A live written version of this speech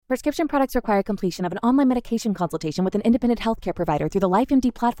Prescription products require completion of an online medication consultation with an independent healthcare provider through the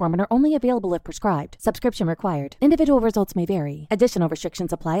LifeMD platform and are only available if prescribed. Subscription required. Individual results may vary. Additional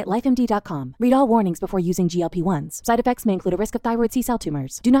restrictions apply at lifemd.com. Read all warnings before using GLP-1s. Side effects may include a risk of thyroid C-cell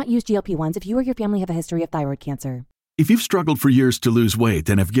tumors. Do not use GLP-1s if you or your family have a history of thyroid cancer. If you've struggled for years to lose weight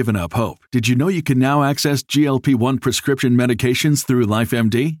and have given up hope, did you know you can now access GLP-1 prescription medications through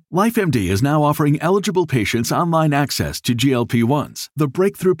LifeMD? LifeMD is now offering eligible patients online access to GLP-1s, the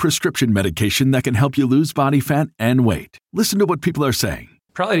breakthrough prescription medication that can help you lose body fat and weight. Listen to what people are saying.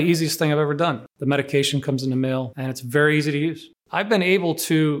 Probably the easiest thing I've ever done. The medication comes in the mail, and it's very easy to use. I've been able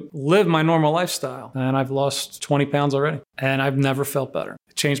to live my normal lifestyle, and I've lost 20 pounds already, and I've never felt better.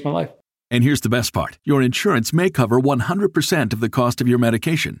 It changed my life. And here's the best part. Your insurance may cover 100% of the cost of your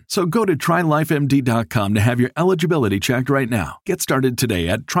medication. So go to TryLifeMD.com to have your eligibility checked right now. Get started today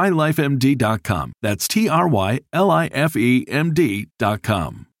at TryLifeMD.com. That's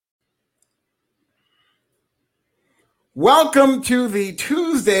TryLifeMD.com. Welcome to the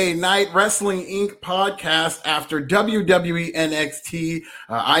Tuesday Night Wrestling Inc. podcast after WWE NXT.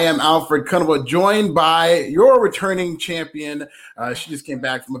 I am Alfred Cunningham, joined by your returning champion. She just came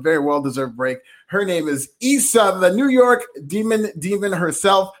back from a very well-deserved break. Her name is Issa, the New York Demon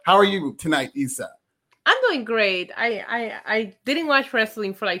herself. How are you tonight, Issa? I'm doing great. I didn't watch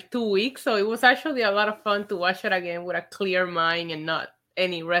wrestling for like 2 weeks, so it was actually a lot of fun to watch it again with a clear mind and not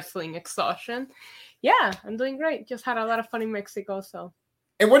any wrestling exhaustion. Yeah, I'm doing great. Just had a lot of fun in Mexico. So,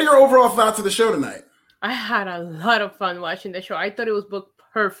 and what are your overall thoughts of the show tonight? I had a lot of fun watching the show. I thought it was booked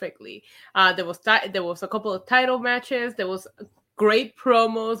perfectly. There was a couple of title matches. There was great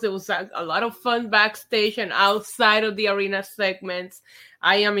promos. There was a lot of fun backstage and outside of the arena segments.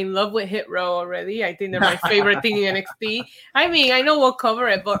 I am in love with Hit Row already. I think they're my favorite thing in NXT. I mean, I know we'll cover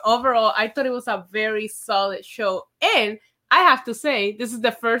it, but overall, I thought it was a very solid show. And I have to say, this is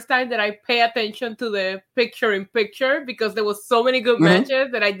the first time that I pay attention to the picture-in-picture because there was so many good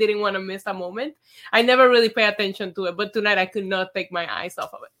matches that I didn't want to miss a moment. I never really pay attention to it, but tonight I could not take my eyes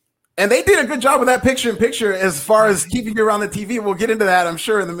off of it. And they did a good job with that picture-in-picture as far as keeping you around the TV. We'll get into that, I'm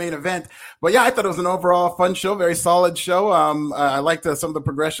sure, in the main event. But yeah, I thought it was an overall fun show, very solid show. I liked some of the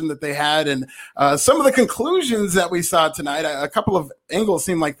progression that they had and some of the conclusions that we saw tonight. A couple of angles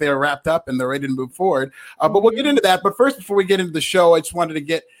seem like they are wrapped up and they're ready to move forward. But we'll get into that. But first, before we get into the show, I just wanted to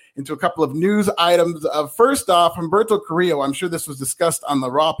get into a couple of news items. First off, Humberto Carrillo, I'm sure this was discussed on the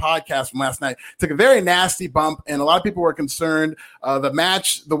Raw podcast from last night, took a very nasty bump, and a lot of people were concerned. The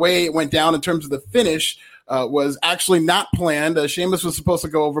match, the way it went down in terms of the finish, was actually not planned. Sheamus was supposed to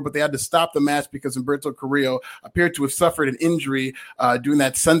go over, but they had to stop the match because Humberto Carrillo appeared to have suffered an injury doing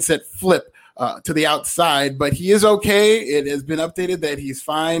that sunset flip to the outside, but he is okay. It has been updated that he's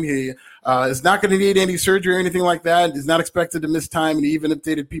fine. He is not going to need any surgery or anything like that. He's not expected to miss time, and he even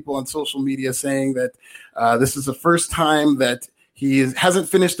updated people on social media saying that this is the first time that he hasn't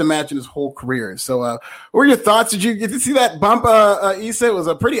finished a match in his whole career. So what were your thoughts? Did you get to see that bump, Issa? It was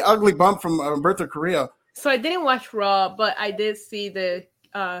a pretty ugly bump from Humberto Carrillo. So I didn't watch Raw, but I did see the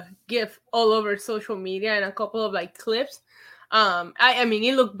GIF all over social media and a couple of like clips. I mean,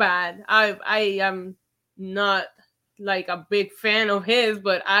 it looked bad. I am not like a big fan of his,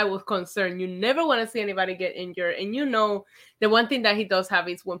 but I was concerned. You never want to see anybody get injured. And you know, the one thing that he does have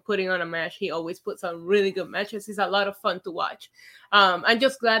is when putting on a match, he always puts on really good matches. It's a lot of fun to watch. I'm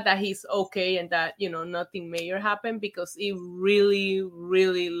just glad that he's okay and that, you know, nothing major happened because it really,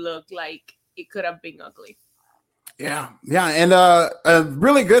 really looked like it could have been ugly. Yeah, and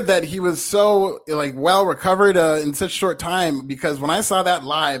really good that he was so like well recovered in such a short time, because when I saw that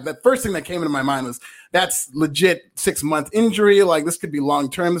live, that first thing that came into my mind was that's legit 6-month injury. Like this could be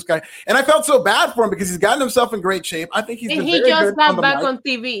long term. This guy, and I felt so bad for him because he's gotten himself in great shape. I think he's. And he just got back on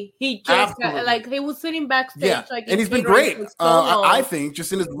TV. He just got, like he was sitting backstage. Yeah, like and he's been great. I think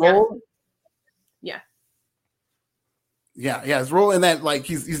just in his role. Yeah, his role in that, like,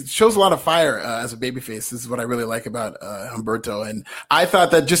 he shows a lot of fire as a babyface. This is what I really like about Humberto. And I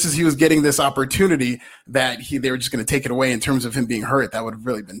thought that just as he was getting this opportunity, that they were just going to take it away in terms of him being hurt. That would have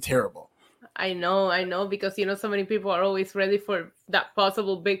really been terrible. I know, because, you know, so many people are always ready for that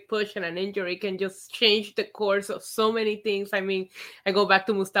possible big push, and an injury can just change the course of so many things. I mean, I go back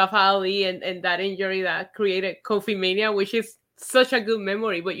to Mustafa Ali and that injury that created Kofi Mania, which is such a good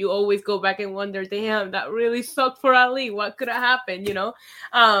memory, but you always go back and wonder, damn, that really sucked for Ali. What could have happened, you know?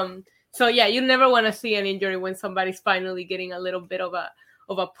 So yeah, you never want to see an injury when somebody's finally getting a little bit of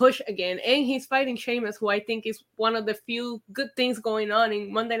a push again. And he's fighting Sheamus, who I think is one of the few good things going on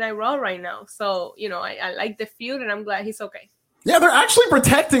in Monday Night Raw right now. So, you know, I like the feud, and I'm glad he's okay. Yeah, they're actually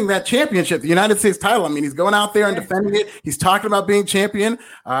protecting that championship, the United States title. I mean, he's going out there and defending it. He's talking about being champion.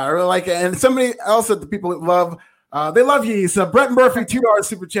 I really like it. And somebody else that the people love, they love you. So Brett Murphy, $2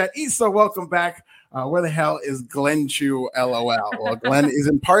 super chat. Issa, welcome back. Where the hell is Glenn Chu? LOL. Well, Glenn is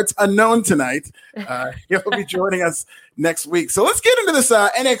in parts unknown tonight. He'll be joining us next week. So let's get into this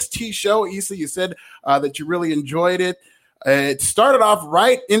NXT show. Issa, you said that you really enjoyed it. It started off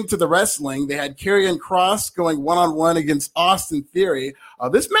right into the wrestling. They had Karrion Kross going one-on-one against Austin Theory.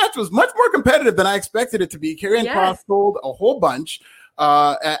 This match was much more competitive than I expected it to be. Karrion Kross sold a whole bunch.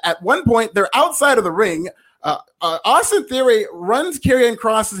 At one point, they're outside of the ring. Austin Theory runs Karrion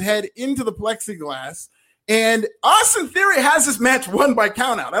Kross's head into the plexiglass, and Austin Theory has this match won by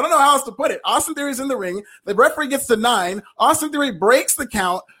countout. I don't know how else to put it. Austin Theory's in the ring. The referee gets to 9. Austin Theory breaks the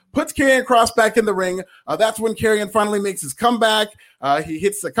count, puts Karrion Kross back in the ring. That's when Karrion finally makes his comeback. He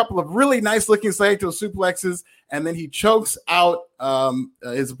hits a couple of really nice-looking Saito suplexes, and then he chokes out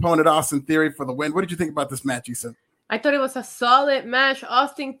his opponent, Austin Theory, for the win. What did you think about this match, Issa? I thought it was a solid match.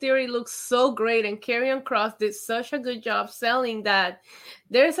 Austin Theory looks so great, and Karrion Kross did such a good job selling that.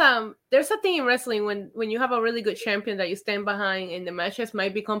 There's a thing in wrestling when you have a really good champion that you stand behind, and the matches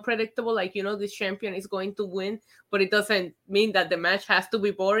might become predictable. Like, this champion is going to win, but it doesn't mean that the match has to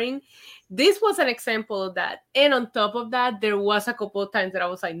be boring. This was an example of that. And on top of that, there was a couple of times that I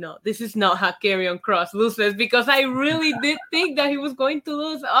was like, no, this is not how Karrion Kross loses, because I really did think that he was going to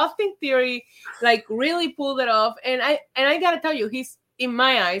lose. Austin Theory, really pulled it off. And I got to tell you, he's, in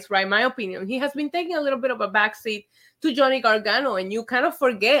my eyes, right, my opinion, he has been taking a little bit of a backseat to Johnny Gargano, and you kind of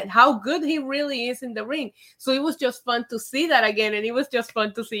forget how good he really is in the ring. So it was just fun to see that again, and it was just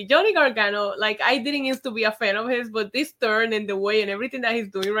fun to see Johnny Gargano. I didn't used to be a fan of his, but this turn and the way and everything that he's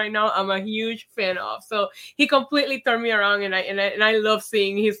doing right now, I'm a huge fan of. So he completely turned me around, and I love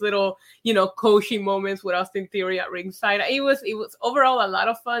seeing his little, coaching moments with Austin Theory at ringside. It was overall a lot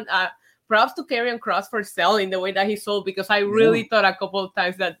of fun. Props to Karrion Kross for selling the way that he sold, because I really thought a couple of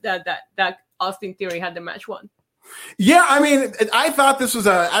times that Austin Theory had the match won. Yeah, I mean, I thought this was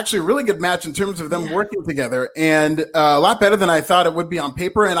actually a really good match in terms of them working together, and a lot better than I thought it would be on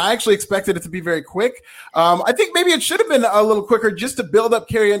paper, and I actually expected it to be very quick. I think maybe it should have been a little quicker just to build up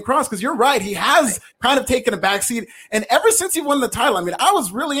Karrion Kross, because you're right, he has kind of taken a backseat, and ever since he won the title, I mean, I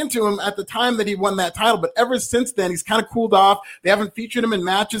was really into him at the time that he won that title, but ever since then, he's kind of cooled off. They haven't featured him in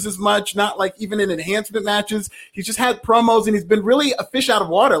matches as much, not like even in enhancement matches. He's just had promos, and he's been really a fish out of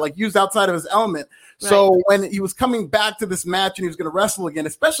water, used outside of his element. So when he was coming back to this match and he was going to wrestle again,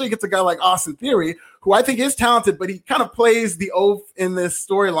 especially against a guy like Austin Theory, who I think is talented, but he kind of plays the oaf in this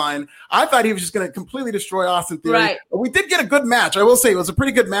storyline. I thought he was just going to completely destroy Austin Theory. Right. But we did get a good match. I will say it was a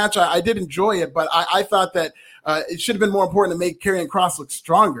pretty good match. I did enjoy it, but I thought that it should have been more important to make Karrion Kross look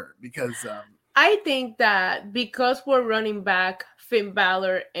stronger, because I think that because we're running back Finn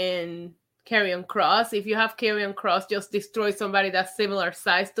Balor and Karrion Kross, if you have Karrion Kross just destroy somebody that's similar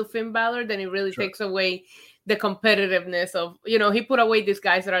size to Finn Balor, then it really takes away the competitiveness of, he put away these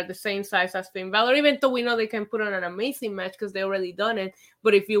guys that are the same size as Finn Balor, even though we know they can put on an amazing match because they already done it.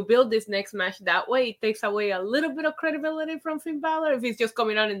 But if you build this next match that way, it takes away a little bit of credibility from Finn Balor if he's just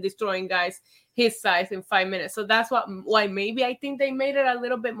coming out and destroying guys his size in 5 minutes. So that's why maybe I think they made it a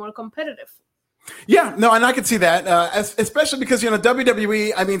little bit more competitive. Yeah, no, and I can see that, especially because,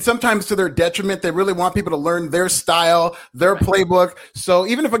 WWE, I mean, sometimes to their detriment, they really want people to learn their style, their playbook. So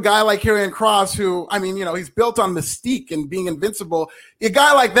even if a guy like Karrion Kross, who, I mean, he's built on mystique and being invincible, a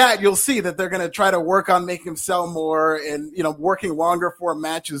guy like that, you'll see that they're going to try to work on making him sell more and, working longer for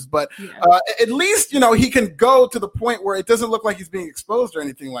matches. But at least, he can go to the point where it doesn't look like he's being exposed or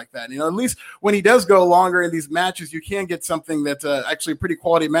anything like that. At least when he does go longer in these matches, you can get something that's actually a pretty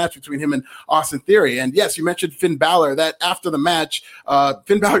quality match between him and Austin Theory. And yes, you mentioned Finn Balor, that after the match,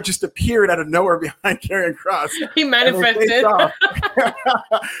 Finn Balor just appeared out of nowhere behind Karrion Kross. He manifested.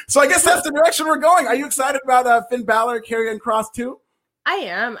 So I guess that's the direction we're going. Are you excited about Finn Balor, Karrion Kross too? I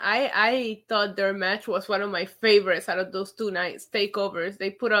am. I thought their match was one of my favorites out of those 2 nights takeovers. They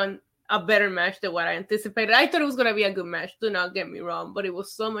put on a better match than what I anticipated. I thought it was going to be a good match. Do not get me wrong, but it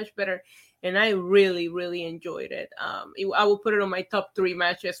was so much better. And I really, really enjoyed it. I will put it on my top 3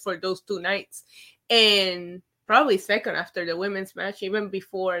 matches for those 2 nights. And probably second after the women's match, even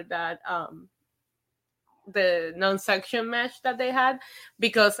before that, the non-section match that they had,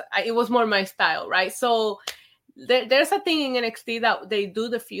 because it was more my style, right? So there's a thing in NXT that they do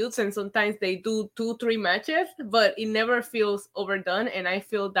the feuds, and sometimes they do 2-3 matches, but it never feels overdone. And I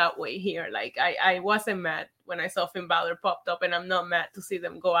feel that way here. I wasn't mad when I saw Finn Balor popped up, and I'm not mad to see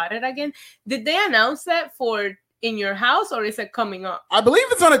them go at it again. Did they announce that for in your house, or is it coming up? I believe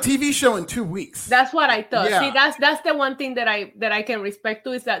it's on a TV show in 2 weeks. That's what I thought. Yeah. See, that's the one thing that I can respect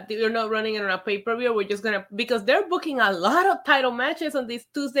to, is that you're not running it on a pay-per-view. We're just gonna, because they're booking a lot of title matches on these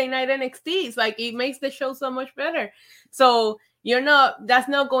Tuesday night NXTs. Like, it makes the show so much better. So that's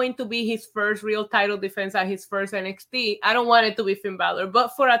not going to be his first real title defense at his first NXT. I don't want it to be Finn Balor,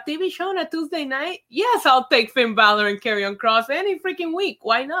 but for a TV show on a Tuesday night, yes, I'll take Finn Balor and Karrion Kross any freaking week.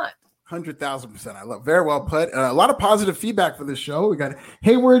 Why not? 100,000%. I love. Very well put. A lot of positive feedback for this show. We got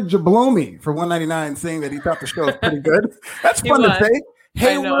Hayward Jablomi for $1.99 saying that he thought the show was pretty good. That's fun to say.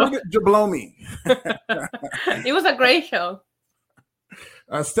 Hayward Jablomi. It was a great show.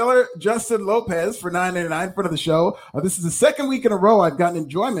 Stellar Justin Lopez for $9.99 for the show. This is the second week in a row I've gotten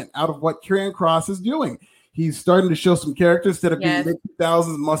enjoyment out of what Karrion Kross is doing. He's starting to show some character instead of being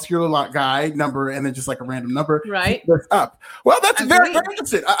mid-2000s muscular guy number and then just like a random number. Right. That's up. Well, that's very, very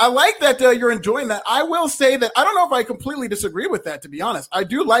interesting. I like that you're enjoying that. I will say that I don't know if I completely disagree with that, to be honest. I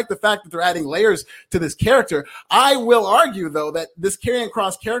do like the fact that they're adding layers to this character. I will argue, though, that this Karrion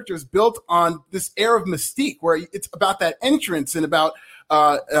Kross character is built on this air of mystique where it's about that entrance and about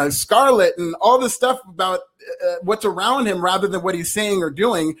Scarlet and all this stuff about what's around him rather than what he's saying or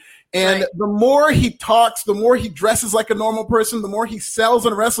doing. And the more he talks, the more he dresses like a normal person, the more he sells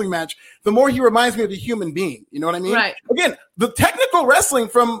in a wrestling match, the more he reminds me of a human being. You know what I mean? Right. Again, the technical wrestling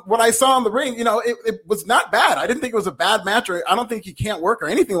from what I saw in the ring, it was not bad. I didn't think it was a bad match, or I don't think he can't work or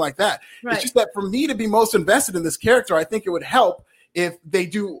anything like that. Right. It's just that for me to be most invested in this character, I think it would help if they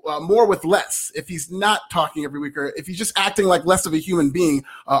do more with less, if he's not talking every week, or if he's just acting like less of a human being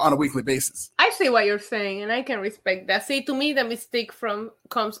on a weekly basis. I see what you're saying, and I can respect that. See, to me, the mistake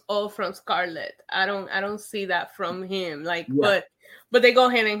comes all from Scarlett. I don't see that from him. But they go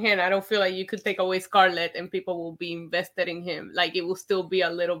hand in hand. I don't feel like you could take away Scarlett and people will be invested in him. Like, it will still be a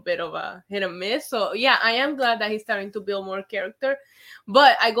little bit of a hit and miss. So yeah, I am glad that he's starting to build more character.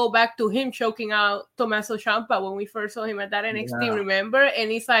 But I go back to him choking out Tommaso Ciampa when we first saw him at that NXT, remember? And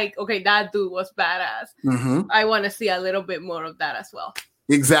it's like, okay, that dude was badass. Mm-hmm. I want to see a little bit more of that as well.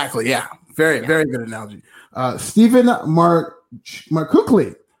 Exactly. Yeah. Very good analogy. Stephen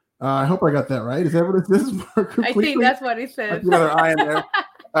Markukli. I hope I got that right. Is that what it is? I think that's what he said. Another eye in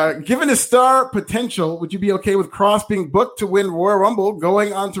there. Given his star potential, would you be okay with Kross being booked to win Royal Rumble,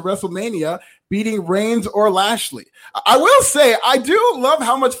 going on to WrestleMania, beating Reigns or Lashley? I will say, I do love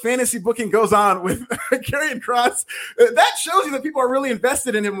how much fantasy booking goes on with Karrion Kross. That shows you that people are really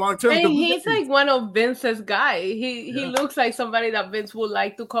invested in him long term. And he's like one of Vince's guy. He looks like somebody that Vince would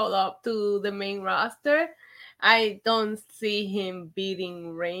like to call up to the main roster. I don't see him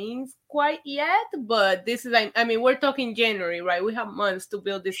beating Reigns quite yet, but this is, I mean, we're talking January, right? We have months to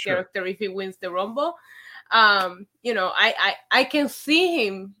build this character if he wins the Rumble. I can see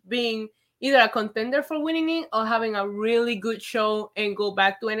him being either a contender for winning it or having a really good show and go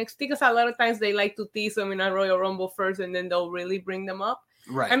back to NXT, because a lot of times they like to tease them in a Royal Rumble first and then they'll really bring them up.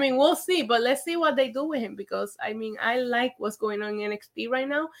 Right. I mean, we'll see, but let's see what they do with him, because I mean, I like what's going on in NXT right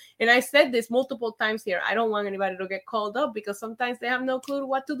now. And I said this multiple times here. I don't want anybody to get called up because sometimes they have no clue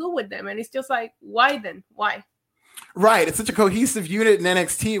what to do with them. And it's just like, why then? Why? Right. It's such a cohesive unit in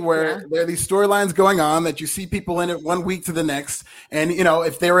NXT where there are these storylines going on that you see people in it one week to the next. And,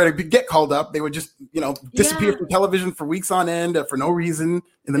 if they were to get called up, they would just, disappear from television for weeks on end for no reason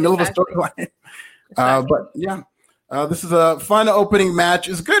in the middle of a storyline. But yeah. This is a fun opening match.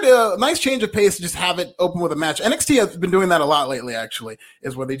 It's good. Nice change of pace to just have it open with a match. NXT has been doing that a lot lately, actually,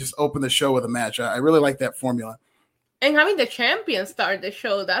 is where they just open the show with a match. I really like that formula. And having the champion start the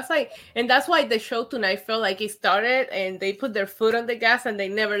show, that's why the show tonight felt like it started and they put their foot on the gas and they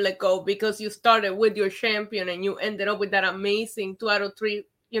never let go, because you started with your champion and you ended up with that amazing 2 out of 3,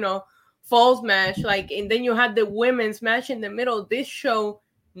 falls match. And then you had the women's match in the middle. This show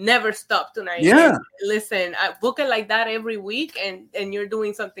never stop tonight. Yeah. And listen, I book it like that every week and you're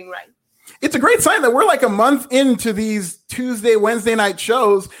doing something right. It's a great sign that we're like a month into these Tuesday, Wednesday night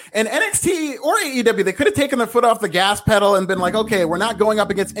shows, and NXT or AEW, they could have taken their foot off the gas pedal and been like, okay, we're not going up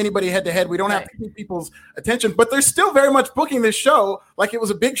against anybody head to head. We don't have to keep people's attention, but they're still very much booking this show like it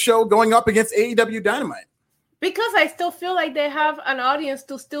was a big show going up against AEW Dynamite. Because I still feel like they have an audience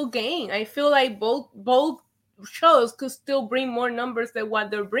to still gain. I feel like both shows could still bring more numbers than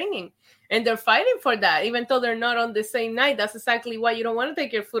what they're bringing, and they're fighting for that. Even though they're not on the same night, that's exactly why you don't want to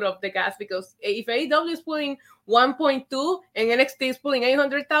take your foot off the gas, because if AEW is putting 1.2 and NXT is pulling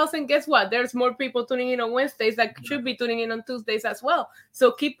 800,000, guess what? There's more people tuning in on Wednesdays that should be tuning in on Tuesdays as well.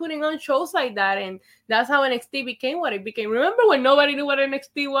 So keep putting on shows like that, and that's how NXT became what it became. Remember when nobody knew what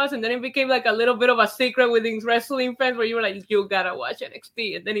NXT was, and then it became like a little bit of a secret within wrestling fans where you were like, you gotta watch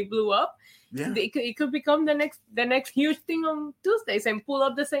NXT, and then it blew up. Yeah. It could become the next huge thing on Tuesdays and pull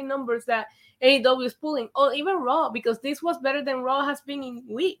up the same numbers that AEW is pulling, or even Raw, because this was better than Raw has been in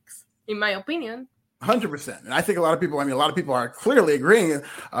weeks, in my opinion. 100%. And I think a lot of people are clearly agreeing,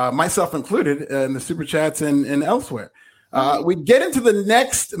 myself included, in the super chats and elsewhere. We get into the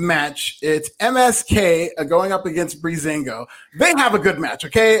next match. It's MSK going up against Breezango. They have a good match,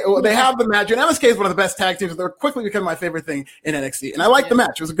 okay? They have the match. And MSK is one of the best tag teams. They're quickly becoming my favorite thing in NXT. And I like the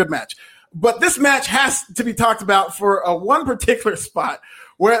match. It was a good match. But this match has to be talked about for one particular spot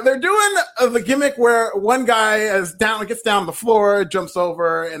where they're doing the gimmick where one guy gets down on the floor, jumps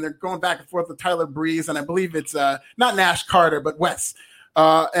over, and they're going back and forth with Tyler Breeze. And I believe it's not Nash Carter, but Wes.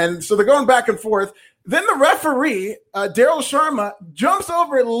 And so they're going back and forth. Then the referee, Daryl Sharma, jumps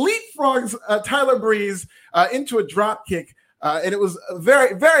over, leapfrogs Tyler Breeze into a drop kick. And it was a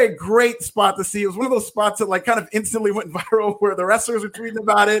very, very great spot to see. It was one of those spots that like kind of instantly went viral where the wrestlers were tweeting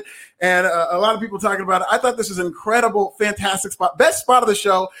about it and a lot of people talking about it. I thought this was an incredible, fantastic spot. Best spot of the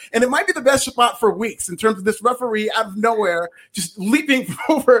show. And it might be the best spot for weeks in terms of this referee out of nowhere just leaping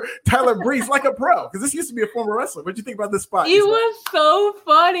over Tyler Breeze like a pro. Because this used to be a former wrestler. What do you think about this spot? It was so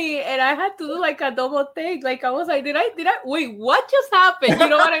funny. And I had to do like a double take. Like I was like, did I wait, what just happened? You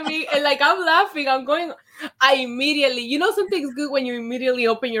know what I mean? And like I'm laughing. I immediately, something's good when you immediately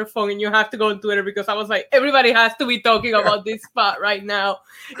open your phone and you have to go on Twitter, because I was like, everybody has to be talking about this spot right now.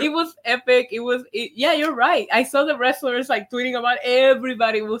 It was epic. Yeah, you're right. I saw the wrestlers like tweeting about it.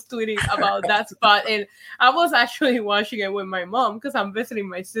 Everybody was tweeting about that spot. And I was actually watching it with my mom because I'm visiting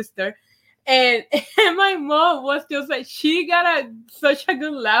my sister. And my mom was just like, she got such a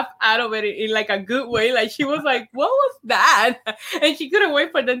good laugh out of it in like a good way. Like she was like, what was that? And she couldn't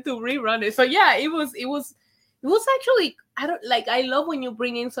wait for them to rerun it. So yeah, it was actually, I love when you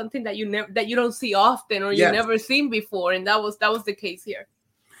bring in something that you don't see often or you've never seen before. And that was the case here.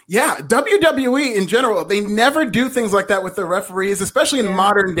 Yeah, WWE in general, they never do things like that with their referees, especially in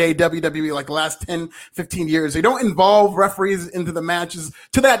modern day WWE, like the last 10, 15 years. They don't involve referees into the matches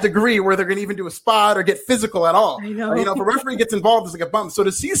to that degree where they're going to even do a spot or get physical at all. I know. If a referee gets involved, it's like a bump. So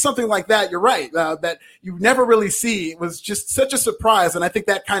to see something like that, you're right, that you never really see, was just such a surprise. And I think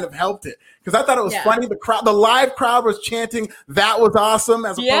that kind of helped it. Because I thought it was funny. The live crowd was chanting, "That was awesome,"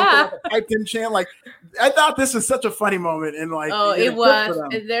 as opposed to like a typed-in chant. Like, I thought this was such a funny moment. And like, it was.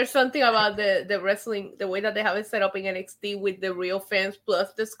 There's something about the wrestling, the way that they have it set up in NXT with the real fans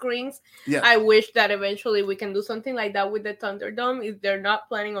plus the screens. Yeah. I wish that eventually we can do something like that with the Thunderdome. If they're not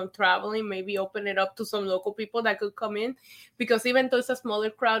planning on traveling, maybe open it up to some local people that could come in. Because even though it's a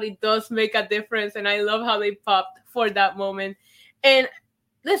smaller crowd, it does make a difference. And I love how they popped for that moment. And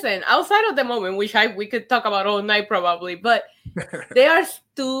listen, outside of the moment, which we could talk about all night probably, but they are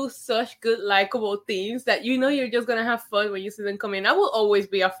two such good, likable teams that you're just going to have fun when you see them come in. I will always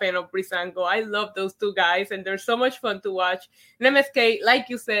be a fan of Breezango. I love those two guys, and they're so much fun to watch. And MSK, like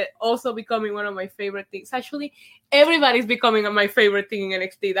you said, also becoming one of my favorite things. Actually, everybody's becoming my favorite thing in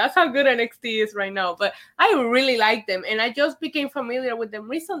NXT. That's how good NXT is right now. But I really like them, and I just became familiar with them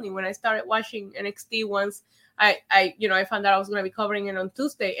recently when I started watching NXT once I found out I was going to be covering it on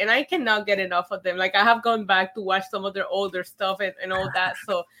Tuesday, and I cannot get enough of them. Like, I have gone back to watch some of their older stuff and all that.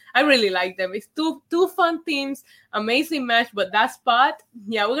 So I really like them. It's two fun teams, amazing match, but that spot,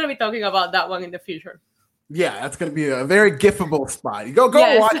 we're going to be talking about that one in the future. Yeah, that's going to be a very gifable spot. You go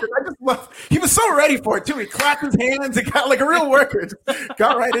watch it. I just love. He was so ready for it too. He clapped his hands and got like a real worker. Just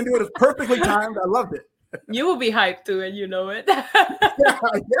got right into it. It was perfectly timed. I loved it. You will be hyped too, and you know it.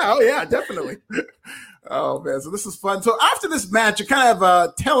 yeah, definitely. Oh man, so this is fun. So after this match, a kind of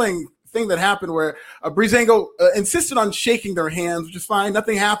a telling thing that happened where Breezango insisted on shaking their hands, which is fine.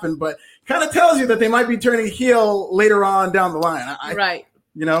 Nothing happened, but kind of tells you that they might be turning heel later on down the line. Right.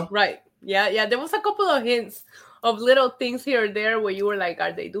 Right. Yeah. There was a couple of hints of little things here or there where you were like,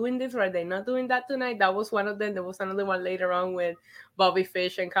 are they doing this or are they not doing that tonight? That was one of them. There was another one later on with Bobby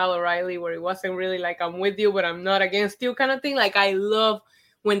Fish and Kyle O'Reilly where it wasn't really like, I'm with you, but I'm not against you kind of thing. Like, I love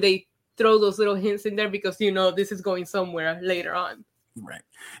when they throw those little hints in there because this is going somewhere later on. Right.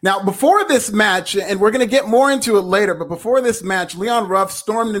 Now, before this match, and we're going to get more into it later, but before this match, Leon Ruff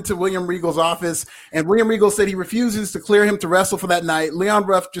stormed into William Regal's office, and William Regal said he refuses to clear him to wrestle for that night. Leon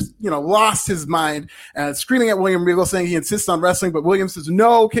Ruff just, lost his mind, screaming at William Regal, saying he insists on wrestling, but William says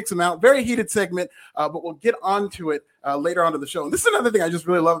no, kicks him out. Very heated segment, but we'll get onto it later on to the show. And this is another thing I just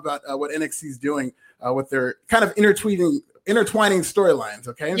really love about what NXT is doing with their kind of intertwining storylines,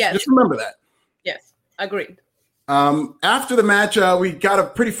 okay? Yes. So just remember that. Yes, agreed. After the match, we got a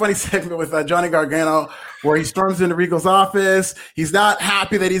pretty funny segment with Johnny Gargano where he storms into Regal's office. He's not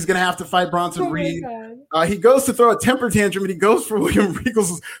happy that he's going to have to fight Bronson Reed. He goes to throw a temper tantrum, and he goes for William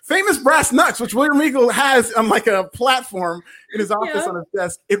Regal's famous brass knucks, which William Regal has on like a platform in his office on his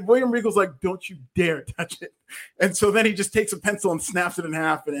desk. And William Regal's like, don't you dare touch it. And so then he just takes a pencil and snaps it in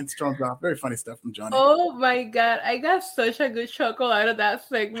half and then storms off. Very funny stuff from Johnny. Oh my God. I got such a good chuckle out of that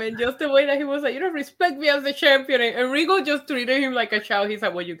segment. Just the way that he was like, you don't respect me as the champion. And Regal just treated him like a child. He's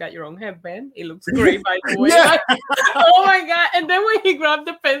like, well, you got your own headband. It looks great, by the way. Yeah. Oh my God. And then when he grabbed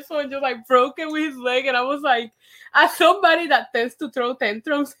the pencil and just like broke it with his leg, and I was like, as somebody that tends to throw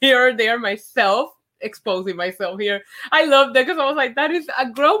tantrums here or there myself, exposing myself here, I love that, because I was like, that is,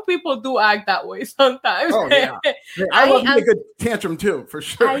 grown people do act that way sometimes. Oh yeah, I love a good tantrum too, for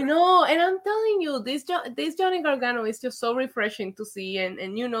sure. I know, and I'm telling you, this Johnny Gargano is just so refreshing to see,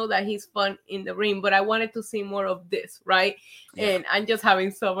 and you know that he's fun in the ring, but I wanted to see more of this, right? Yeah. And I'm just having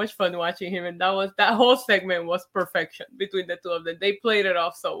so much fun watching him, and that whole segment was perfection between the two of them. They played it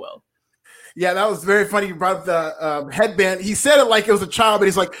off so well. Yeah, that was very funny. You brought up the headband. He said it like it was a child, but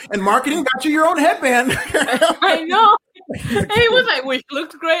he's like, and marketing got you your own headband. I know. And he was like, which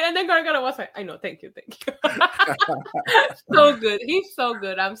looked great. And then Gargano was like, I know, thank you. So good. He's so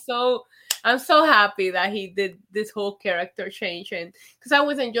good. I'm so happy that he did this whole character change, and because I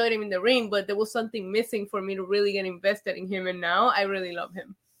always enjoyed him in the ring, but there was something missing for me to really get invested in him, and now I really love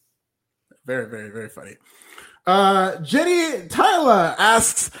him. Very, very, very funny. Jenny Tyler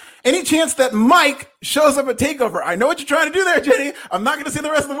asks, any chance that Mike shows up at TakeOver? I know what you're trying to do there, Jenny. I'm not going to say the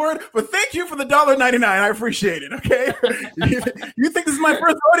rest of the word, but thank you for the $1.99. I appreciate it. Okay. You think this is my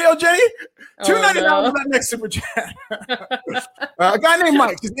first rodeo, Jenny? $2.99 for that next super chat. A guy named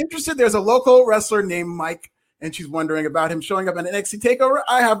Mike. She's interested. There's a local wrestler named Mike, and she's wondering about him showing up at an NXT TakeOver.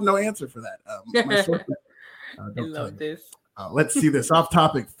 I have no answer for that. I love this. Let's see this. Off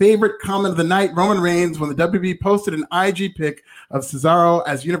topic. Favorite comment of the night, Roman Reigns, when the WWE posted an IG pic of Cesaro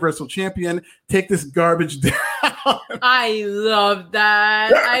as Universal Champion. Take this garbage down. I love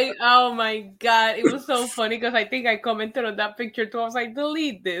that. Oh my God. It was so funny because I think I commented on that picture too. I was like,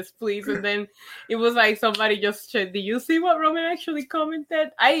 delete this, please. And then it was like somebody just said, did you see what Roman actually commented?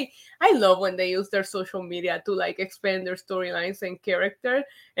 I love when they use their social media to like expand their storylines and character.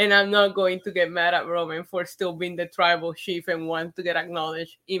 And I'm not going to get mad at Roman for still being the tribal chief and want to get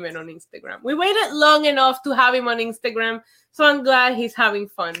acknowledged even on Instagram. We waited long enough to have him on Instagram, so I'm glad he's having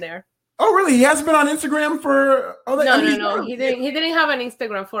fun there. Oh, really? He hasn't been on Instagram for... No. He didn't have an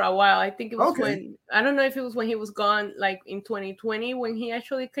Instagram for a while. I think it was when... I don't know if it was when he was gone, like in 2020, when he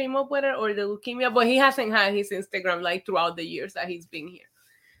actually came up with it, or the leukemia, but he hasn't had his Instagram like throughout the years that he's been here.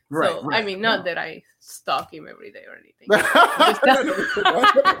 Right. I mean, not that I stalk him every day or anything. Not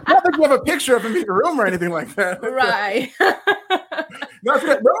that you have a picture of him in your room or anything like that. Right. No,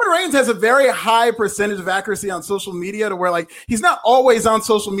 Roman Reigns has a very high percentage of accuracy on social media, to where like he's not always on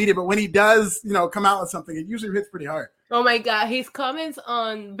social media, but when he does, come out with something, it usually hits pretty hard. Oh my God, his comments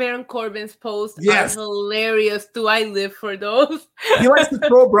on Baron Corbin's post are hilarious too. I live for those. He likes to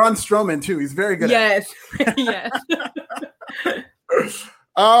throw Braun Strowman too. He's very good at it. Yes.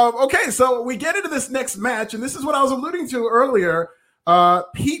 Okay, so we get into this next match, and this is what I was alluding to earlier.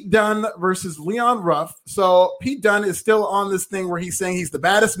 Pete Dunne versus Leon Ruff. So Pete Dunne is still on this thing where he's saying he's the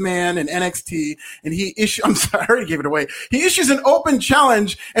baddest man in NXT, and I'm sorry, I already gave it away. He issues an open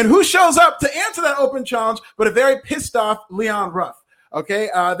challenge, and who shows up to answer that open challenge but a very pissed off Leon Ruff? Okay,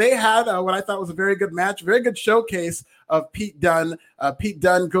 they had what I thought was a very good match, very good showcase of Pete Dunne. Pete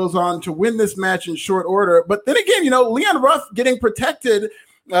Dunne goes on to win this match in short order. But then again, Leon Ruff getting protected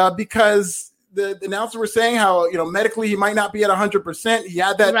because the announcer was saying how, medically he might not be at 100%. He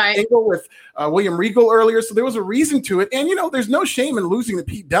had that angle with William Regal earlier. So there was a reason to it. And, there's no shame in losing to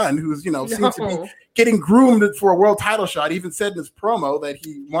Pete Dunne, who's, seems to be getting groomed for a world title shot. He even said in his promo that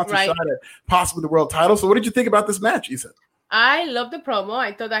he wants a shot at possibly the world title. So what did you think about this match, Issa? I love the promo.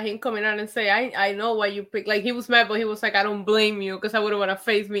 I thought that him coming out and say, I know why you picked. Like, he was mad, but he was like, I don't blame you, because I wouldn't want to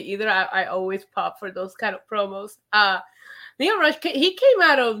face me either. I always pop for those kind of promos. Leon Ruff, he came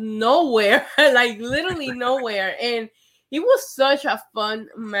out of nowhere, like literally nowhere. And it was such a fun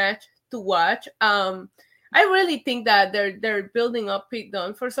match to watch. I really think that they're building up Pete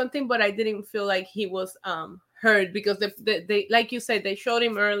Dunne for something, but I didn't feel like he was hurt because they like you said, they showed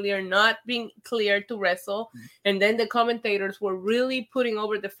him earlier not being clear to wrestle, and then the commentators were really putting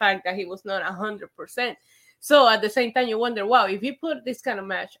over the fact that he was not 100%. So at the same time, you wonder, wow, if you put this kind of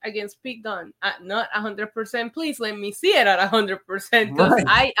match against Pete Dunne at not 100%, please let me see it at 100%. Because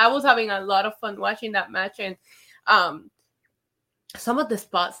I was having a lot of fun watching that match, and some of the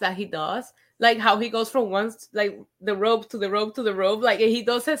spots that he does, like how he goes from one, like the rope to the rope to the rope, like he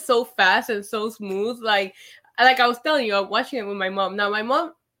does it so fast and so smooth. Like I was telling you, I'm watching it with my mom. Now my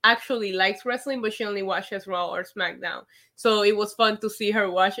mom actually likes wrestling, but she only watches Raw or SmackDown. So it was fun to see her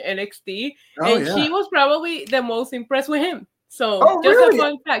watch NXT, and she was probably the most impressed with him. So a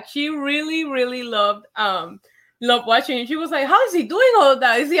fun fact, she really, really loved watching him. She was like, "How is he doing all of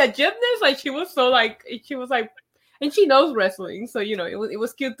that? Is he a gymnast?" Like she was like, and she knows wrestling, so you know it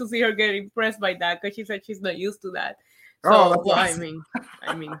was cute to see her get impressed by that because she said she's not used to that. So, awesome.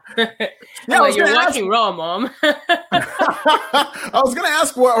 I mean, yeah, you're watching Raw, Mom. I was going to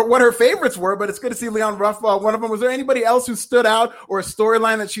ask what her favorites were, but it's good to see Leon Ruff. One of them. Was there anybody else who stood out or a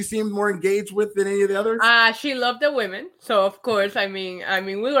storyline that she seemed more engaged with than any of the others? She loved the women, so of course, I mean,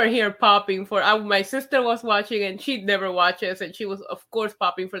 we were here popping for. My sister was watching, and she never watches, and she was of course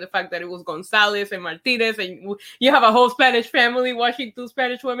popping for the fact that it was Gonzalez and Martinez, and you have a whole Spanish family watching two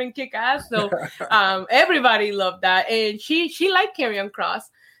Spanish women kick ass. So everybody loved that, and she liked Karrion Kross.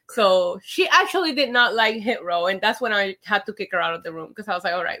 So she actually did not like Hit Row, and that's when I had to kick her out of the room because I was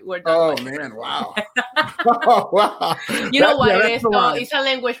like, all right, we're done. Oh, man, wow. Oh, wow. You know what it is? It's a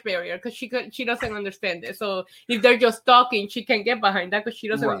language barrier because she doesn't understand it. So if they're just talking, she can get behind that because she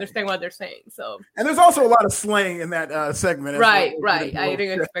doesn't understand what they're saying. So and there's also a lot of slang in that segment. Right. I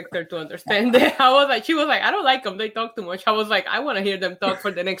didn't expect her to understand it. She was like, I don't like them. They talk too much. I was like, I want to hear them talk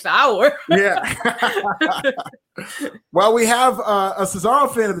for the next hour. Yeah. Well, we have a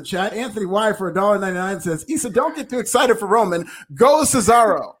Cesaro fan in the chat. Anthony Y for $1.99 says, Issa, don't get too excited for Roman. Go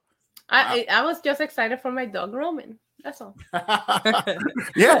Cesaro. I was just excited for my dog Roman. That's all.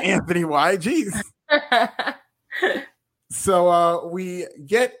 Yeah, Anthony Y. Jeez. So we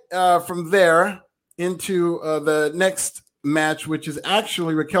get from there into the next match, which is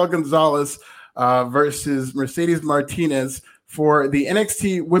actually Raquel Gonzalez versus Mercedes Martinez for the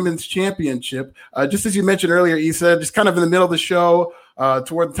NXT Women's Championship. Just as you mentioned earlier, Issa, just kind of in the middle of the show,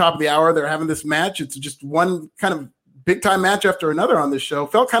 toward the top of the hour, they're having this match. It's just one kind of big-time match after another on this show.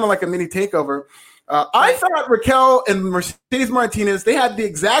 Felt kind of like a mini takeover. I thought Raquel and Mercedes Martinez, they had the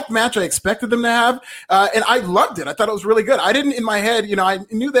exact match I expected them to have, and I loved it. I thought it was really good. I didn't, in my head, I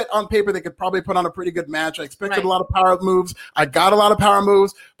knew that on paper they could probably put on a pretty good match. I expected a lot of power moves. I got a lot of power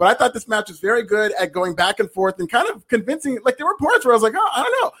moves, but I thought this match was very good at going back and forth and kind of convincing. Like there were parts where I was like, I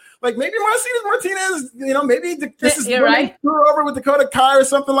don't know. Like maybe Mercedes Martinez, maybe this is right. Screw over with Dakota Kai or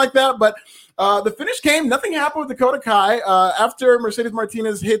something like that, but the finish came. Nothing happened with Dakota Kai. After Mercedes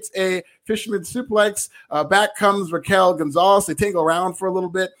Martinez hits a fisherman suplex, back comes Raquel Gonzalez. They tangle around for a little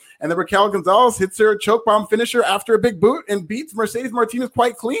bit, and then Raquel Gonzalez hits her choke bomb finisher after a big boot and beats Mercedes Martinez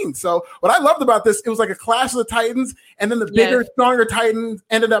quite clean. So what I loved about this, it was like a clash of the Titans, and then the bigger, stronger Titan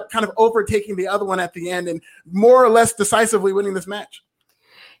ended up kind of overtaking the other one at the end and more or less decisively winning this match.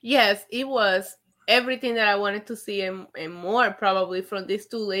 Yes, it was everything that I wanted to see and more probably from these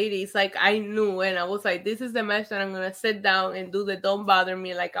two ladies. Like I knew, and I was like, this is the match that I'm going to sit down and do the Don't Bother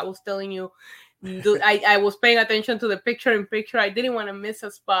Me. Like I was telling you, I was paying attention to the picture-in-picture. I didn't want to miss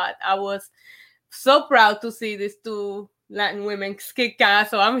a spot. I was so proud to see these two Latin women kick ass.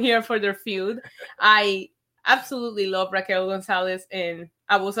 So I'm here for their feud. I absolutely love Raquel Gonzalez, and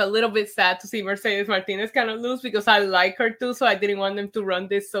I was a little bit sad to see Mercedes Martinez kind of lose because I like her too, so I didn't want them to run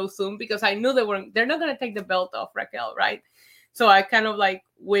this so soon because I knew they're not going to take the belt off Raquel, right? So I kind of like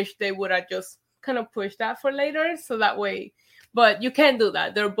wish they would have just kind of pushed that for later, so that way. But you can't do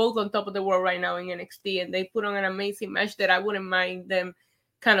that. They're both on top of the world right now in NXT, and they put on an amazing match that I wouldn't mind them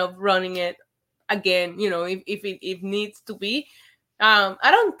kind of running it again, if it needs to be. I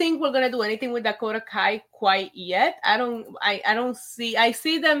don't think we're gonna do anything with Dakota Kai quite yet. I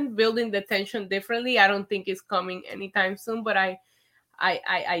see them building the tension differently. I don't think it's coming anytime soon, but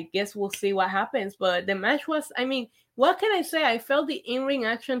I guess we'll see what happens. But the match was, what can I say? I felt the in-ring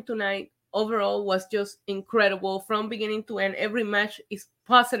action tonight overall was just incredible from beginning to end. Every match is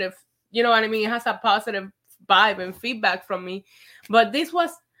positive. You know what I mean? It has a positive vibe and feedback from me. But this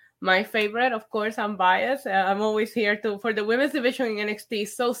was my favorite. Of course, I'm biased. I'm always here for the women's division in NXT.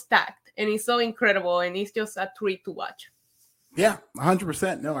 It's so stacked and it's so incredible, and it's just a treat to watch. Yeah,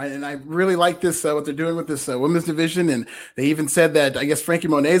 100%. No, and I really like this, what they're doing with this women's division. And they even said that I guess Frankie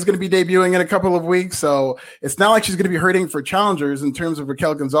Monet is going to be debuting in a couple of weeks. So it's not like she's going to be hurting for challengers in terms of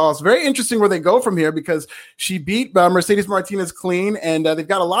Raquel Gonzalez. Very interesting where they go from here because she beat Mercedes Martinez clean. And they've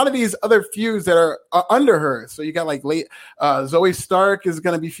got a lot of these other feuds that are under her. So you got like Zoe Stark is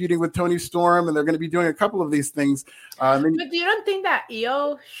going to be feuding with Toni Storm, and they're going to be doing a couple of these things. But you don't think that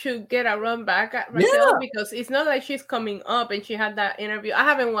Io should get a run back at Raquel? Because it's not like she's coming up and she had that interview. I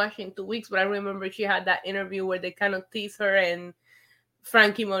haven't watched in 2 weeks, but I remember she had that interview where they kind of tease her and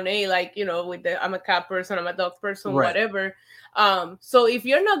Frankie Monet, like, you know, with the I'm a cat person, I'm a dog person, right. Whatever. So if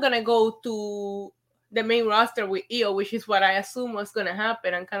you're not going to go to the main roster with Io, which is what I assume was going to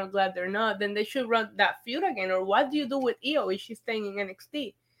happen, I'm kind of glad they're not, then they should run that feud again. Or what do you do with Io if she's staying in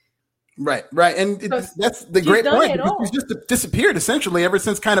NXT? Right. And that's the great point. She's just disappeared essentially ever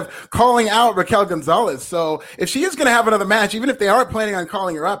since kind of calling out Raquel Gonzalez. So if she is going to have another match, even if they are planning on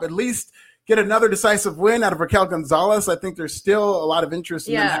calling her up, at least get another decisive win out of Raquel Gonzalez. I think there's still a lot of interest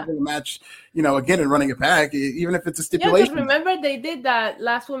in them having a match, you know, again, and running it back, even if it's a stipulation. Yeah, remember they did that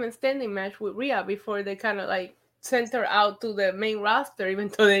last women's standing match with Rhea before they kind of like sent her out to the main roster,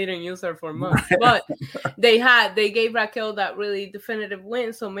 even though they didn't use her for months. But they gave Raquel that really definitive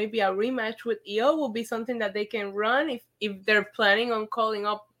win. So maybe a rematch with Io will be something that they can run if they're planning on calling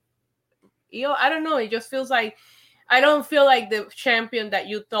up Io. I don't know. It just feels like I don't feel like the champion that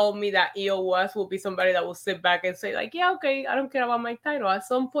you told me that Io will be somebody that will sit back and say like, yeah, okay, I don't care about my title. At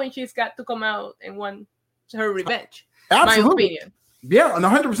some point, she's got to come out and want her revenge. Absolutely. My opinion. Yeah,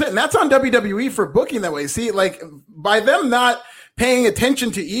 100%. And that's on WWE for booking that way. See, like by them not paying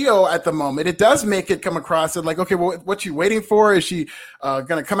attention to Io at the moment, it does make it come across as like, okay, well, what's she waiting for? Is she going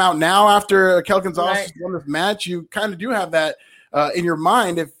to come out now after Raquel Gonzalez won this match? You kind of do have that in your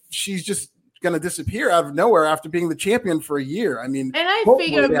mind if she's just going to disappear out of nowhere after being the champion for a year. I mean, and I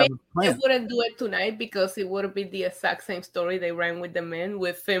figured maybe they wouldn't do it tonight because it would be the exact same story they ran with the men,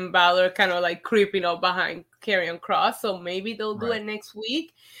 with Finn Balor kind of like creeping up behind Karrion Kross. So maybe they'll do it next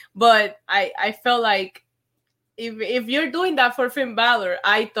week. But I felt like if you're doing that for Finn Balor,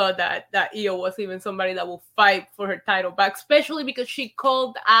 I thought that Io was even somebody that will fight for her title back, especially because she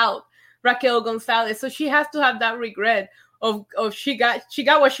called out Raquel Gonzalez. So she has to have that regret of she got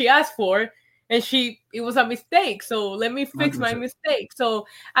what she asked for. And it was a mistake. So let me fix 100%. My mistake. So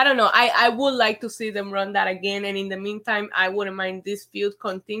I don't know. I would like to see them run that again. And in the meantime, I wouldn't mind this feud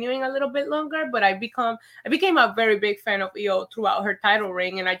continuing a little bit longer. But I became a very big fan of Io throughout her title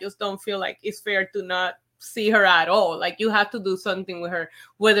reign. And I just don't feel like it's fair to not see her at all. Like you have to do something with her,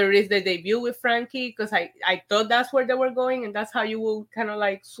 whether it is the debut with Frankie, because I thought that's where they were going. And that's how you will kind of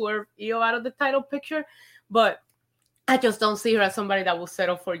like swerve Io out of the title picture. But I just don't see her as somebody that will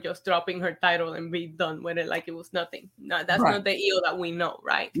settle for just dropping her title and be done with it like it was nothing. No, that's not the Io that we know,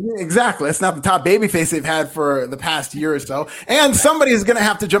 right? Yeah, exactly. It's not the top babyface they've had for the past year or so. And somebody is going to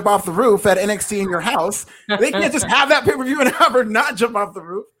have to jump off the roof at NXT in your house. They can't just have that pay-per-view and have her not jump off the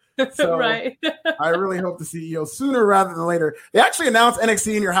roof. So right. I really hope to see Io sooner rather than later. They actually announced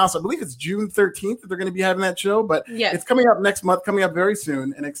NXT in your house. I believe it's June 13th that they're going to be having that show, but it's coming up next month, coming up very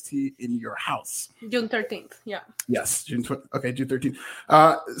soon. NXT in your house. June 13th. Yeah. Yes. June 13th.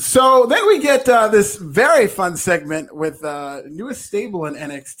 So then we get this very fun segment with newest stable in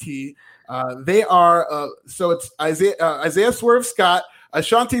NXT. They are, so it's Isaiah Swerve Scott,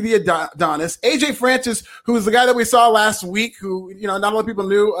 Ashanti the Adonis, AJ Francis, who is the guy that we saw last week, who, you know, not a lot of people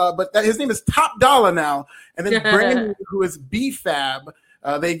knew, but his name is Top Dollar now. And then Brandy, who is B-Fab.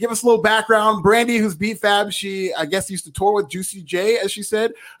 They give us a little background. Brandy, who's B-Fab, she, I guess, used to tour with Juicy J, as she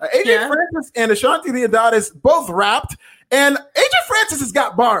said. AJ Francis and Ashanti the Adonis both rapped. And AJ Francis has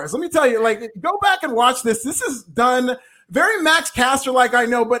got bars. Let me tell you, like, go back and watch this. This is done very Max Caster-like, I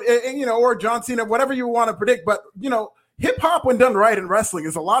know, but, you know, or John Cena, whatever you want to predict. But, you know, hip-hop when done right in wrestling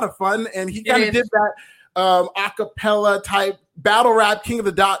is a lot of fun, and he kind of did that a cappella type battle rap, King of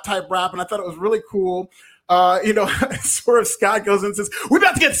the Dot type rap, and I thought it was really cool. You know, Swerve Scott goes in and says, "We're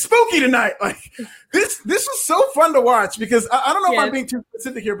about to get spooky tonight." Like this was so fun to watch because I don't know if I'm being too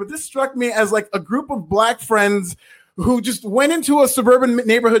specific here, but this struck me as like a group of black friends who just went into a suburban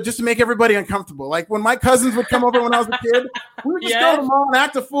neighborhood just to make everybody uncomfortable. Like when my cousins would come over when I was a kid, we would just go to the mall and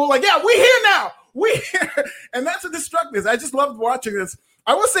act a fool. Like, yeah, we here now. And that's what this struck me as. I just loved watching this.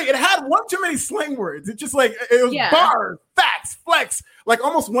 I will say it had one too many slang words. It just like, it was bars, facts, flex, like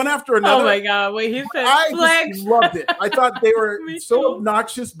almost one after another. Oh my God. Wait, he said flex. Just loved it. I thought they were so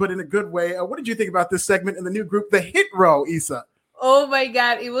obnoxious, but in a good way. What did you think about this segment in the new group, The Hit Row, Issa? Oh my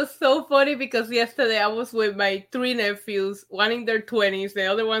God, it was so funny because yesterday I was with my 3 nephews, one in their 20s, the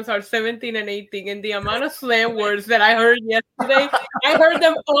other ones are 17 and 18, and the amount of slang words that I heard yesterday, I heard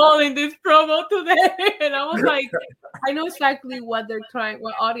them all in this promo today, and I was like, I know exactly what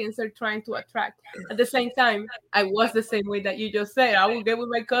audience they're trying to attract. At the same time, I was the same way that you just said. I would get with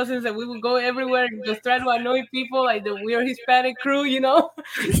my cousins and we would go everywhere and just try to annoy people like the weird Hispanic crew,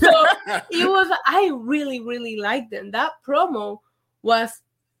 So I really, really liked them. That promo was,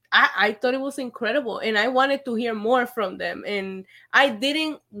 I thought it was incredible, and I wanted to hear more from them. And I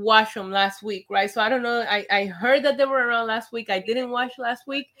didn't watch them last week, right? So I don't know. I heard that they were around last week. I didn't watch last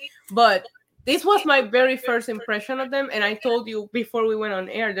week, but this was my very first impression of them. And I told you before we went on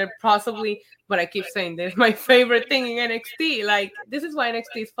air, they're possibly, but I keep saying they're my favorite thing in NXT. Like, this is why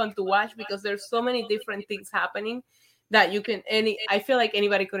NXT is fun to watch, because there's so many different things happening that I feel like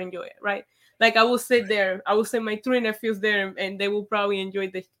anybody could enjoy it, right? Like, I will sit there, I will send my 3 nephews there, and they will probably enjoy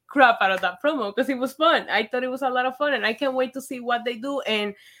the crap out of that promo because it was fun. I thought it was a lot of fun, and I can't wait to see what they do.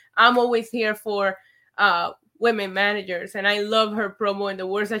 And I'm always here for women managers, and I love her promo and the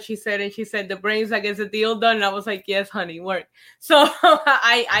words that she said. And she said, "The brains that gets the deal done." And I was like, "Yes, honey, work." So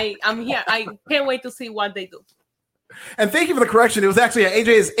I'm here. I can't wait to see what they do. And thank you for the correction. It was actually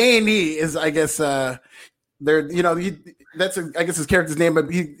AJ's A&E is, I guess, there, that's I guess his character's name, but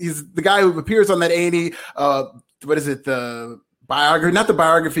he's the guy who appears on that A&E. What is it? The biography, not the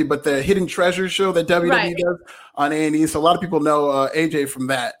biography, but the Hidden Treasure show that WWE does on A&E. So a lot of people know AJ from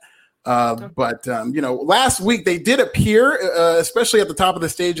that. But last week they did appear, especially at the top of the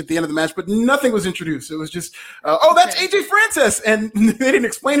stage at the end of the match, but nothing was introduced. It was just, that's AJ Francis, and they didn't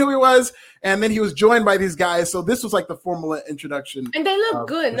explain who he was. And then he was joined by these guys. So this was like the formal introduction. And they look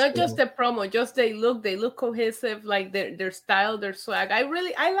good, not just the promo, just they look cohesive, like their style, their swag. I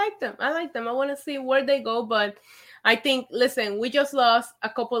like them. I want to see where they go. But I think, listen, we just lost a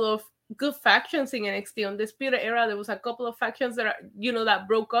couple of good factions in NXT. On Disputed Era, there was a couple of factions that that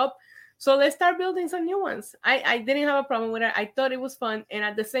broke up. So let's start building some new ones. I didn't have a problem with it. I thought it was fun. And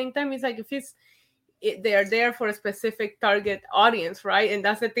at the same time, it's like, they're there for a specific target audience, right? And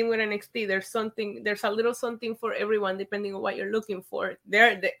that's the thing with NXT. There's a little something for everyone, depending on what you're looking for.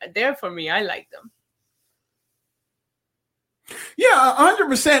 They're for me. I like them. Yeah,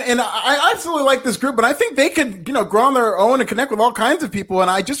 100%. And I absolutely like this group, but I think they could, grow on their own and connect with all kinds of people. And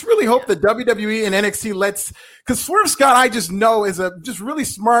I just really hope that WWE and NXT because Swerve Scott, I just know, is a just really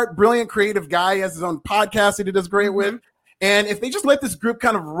smart, brilliant, creative guy. He has his own podcast that he does great with. And if they just let this group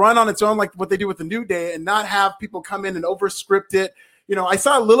kind of run on its own, like what they do with the New Day, and not have people come in and over-script it. I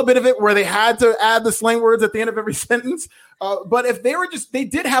saw a little bit of it where they had to add the slang words at the end of every sentence. But if they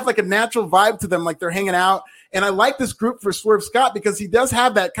did have like a natural vibe to them, like they're hanging out. And I like this group for Swerve Scott because he does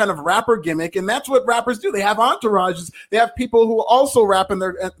have that kind of rapper gimmick. And that's what rappers do. They have entourages. They have people who also rap in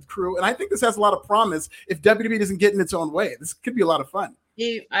their crew. And I think this has a lot of promise if WWE doesn't get in its own way. This could be a lot of fun.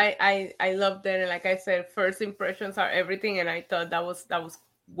 I loved it. And like I said, first impressions are everything. And I thought that was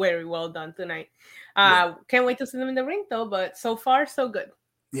very well done tonight. Can't wait to see them in the ring, though. But so far, so good.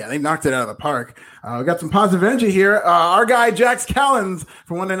 Yeah, they knocked it out of the park. We got some positive energy here. Our guy, Jax Callens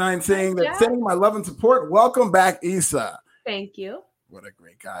from 109 saying that sending my love and support. Welcome back, Issa. Thank you. What a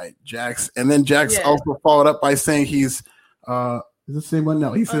great guy, Jax. And then Jax also followed up by saying he's is this the same one?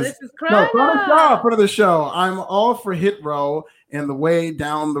 No, he says, this is front of the show. I'm all for Hit Row and the way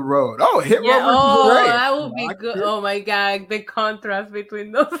down the road. Oh, Hit Row. Oh, that would be good. It. Oh my God, the contrast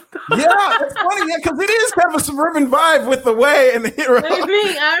between those. Yeah, it's funny, because it is kind of a suburban vibe with the way and the Hit Row. I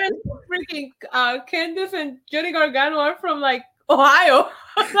mean, Aaron freaking Candice and Johnny Gargano are from like Ohio.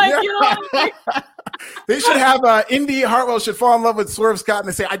 They should have Indy Hartwell should fall in love with Swerve Scott and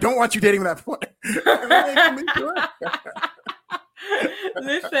they say, "I don't want you dating that boy."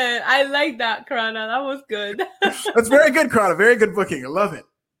 Listen, I like that, Krana. That was good. That's very good, Krana. Very good booking. I love it.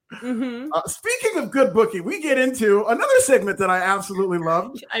 Mm-hmm. Speaking of good booking, we get into another segment that I absolutely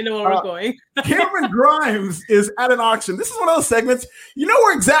love. I know where we're going. Cameron Grimes is at an auction. This is one of those segments,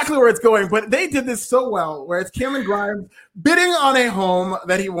 exactly where it's going, but they did this so well, where it's Cameron Grimes bidding on a home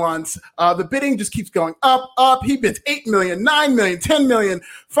that he wants. The bidding just keeps going up. He bids $8 million, $9 million, $10 million.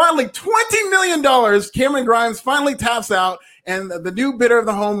 Finally, $20 million. Cameron Grimes finally taps out. And the new bidder of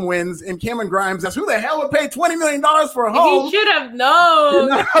the home wins. And Cameron Grimes asks, who the hell would pay $20 million for a home? He should have known.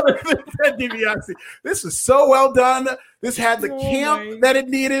 This was so well done. This had the camp that it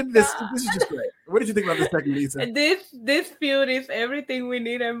needed. This is just great. What did you think about this segment, Lisa? This feud is everything we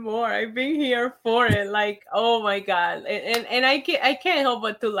need and more. I've been here for it. Like, oh my God. And I can't help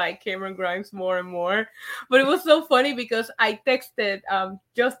but to like Cameron Grimes more and more. But it was so funny because I texted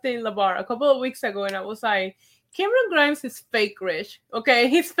Justin LaBar a couple of weeks ago and I was like, Cameron Grimes is fake rich. Okay,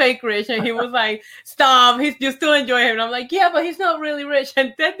 he's fake rich, and he was like, "Stop! He's just to enjoy him." And I'm like, "Yeah, but he's not really rich."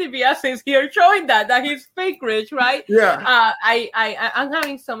 And Ted DiBiase is here showing that he's fake rich, right? Yeah. I'm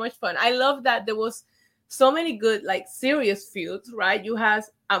having so much fun. I love that there was so many good, like, serious feuds, right? You had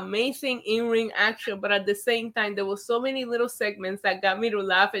amazing in-ring action, but at the same time, there was so many little segments that got me to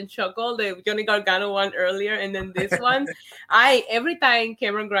laugh and chuckle. The Johnny Gargano one earlier, and then this one. Every time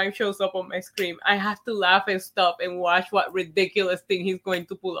Cameron Grimes shows up on my screen, I have to laugh and stop and watch what ridiculous thing he's going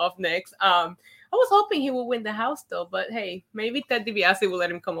to pull off next. I was hoping he would win the house, though, but hey, maybe Ted DiBiase will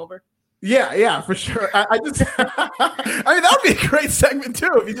let him come over. Yeah, for sure. I mean, that would be a great segment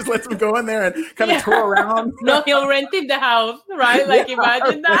too if he just lets him go in there and kind of tour around. No, he'll rent him the house, right? Like,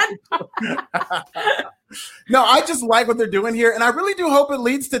 imagine that. No, I just like what they're doing here, and I really do hope it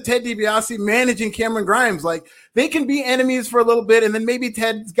leads to Ted DiBiase managing Cameron Grimes. Like, they can be enemies for a little bit, and then maybe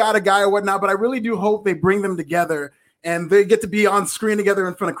Ted's got a guy or whatnot, but I really do hope they bring them together and they get to be on screen together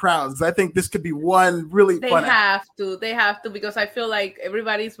in front of crowds. I think this could be one really fun. They have to, because I feel like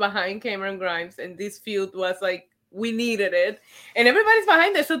everybody's behind Cameron Grimes, and this feud was like, we needed it, and everybody's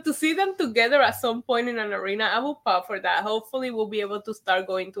behind it. So to see them together at some point in an arena, I will pop for that. Hopefully we'll be able to start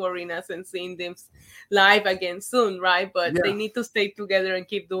going to arenas and seeing them live again soon, right? But they need to stay together and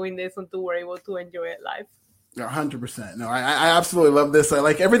keep doing this until we're able to enjoy it live. 100%. No, I absolutely love this. I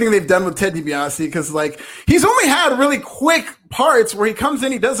like everything they've done with Ted DiBiase, because like he's only had really quick parts where he comes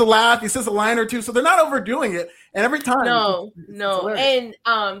in, he does a laugh, he says a line or two, so they're not overdoing it. And every time, no. And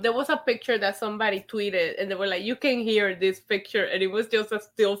there was a picture that somebody tweeted, and they were like, "You can hear this picture," and it was just a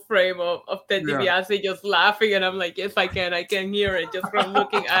still frame of Ted DiBiase just laughing, and I'm like, "Yes, I can hear it just from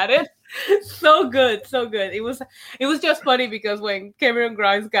looking at it." So good. It was just funny because when Cameron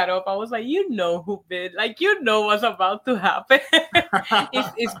Grimes got up, I was like, you know who bid, like, you know what's about to happen.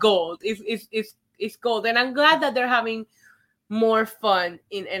 It's gold. It's gold, and I'm glad that they're having more fun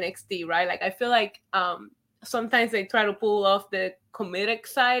in NXT, right? Like, I feel like sometimes they try to pull off the comedic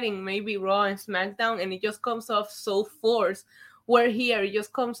side in maybe Raw and SmackDown, and it just comes off so forced. Where here it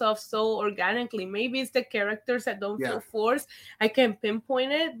just comes off so organically. Maybe it's the characters that don't feel forced. I can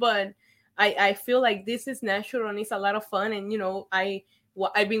pinpoint it, but I feel like this is natural and it's a lot of fun. And, you know,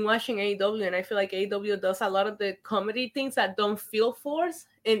 I've been watching AEW, and I feel like AEW does a lot of the comedy things that don't feel forced.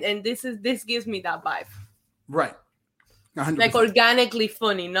 And this gives me that vibe. Right. 100%. Like, organically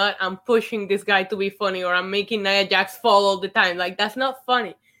funny, not I'm pushing this guy to be funny, or I'm making Nia Jax fall all the time. Like, that's not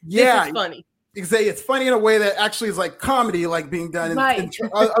funny. Yeah. This is funny. It's funny in a way that actually is like comedy, like being done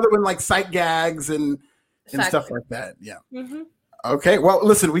other than like sight gags and stuff like that. Yeah. Mm-hmm. Okay. Well,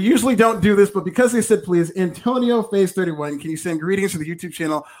 listen, we usually don't do this, but because they said please, Antonio Phase 31, can you send greetings to the YouTube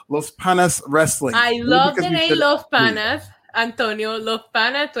channel Los Panas Wrestling? I love the name Los Panas. Antonio, Los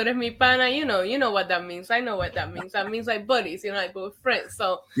Panas, tú eres mi pana. You know what that means. I know what that means. That means like buddies, like we're friends.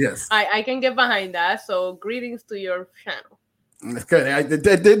 So yes, I can get behind that. So greetings to your channel. That's good. I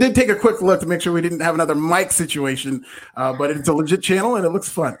did take a quick look to make sure we didn't have another mic situation, but it's a legit channel and it looks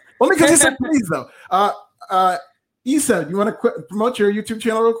fun. Let me get you some please though. Isa, you want to promote your YouTube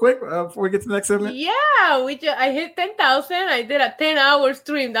channel real quick before we get to the next segment? Yeah, I hit 10,000. I did a 10-hour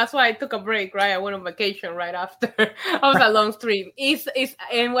stream. That's why I took a break, right? I went on vacation right after. It was a long stream. It's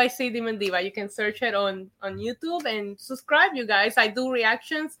NYC Demon Diva. You can search it on YouTube and subscribe, you guys. I do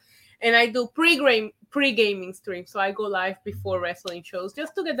reactions and I do pre-gaming streams. So I go live before wrestling shows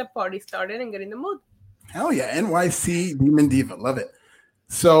just to get the party started and get in the mood. Hell yeah, NYC Demon Diva. Love it.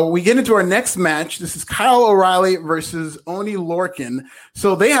 So we get into our next match. This is Kyle O'Reilly versus Oney Lorcan.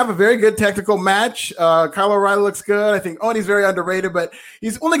 So they have a very good technical match. Kyle O'Reilly looks good. I think Oney's very underrated, but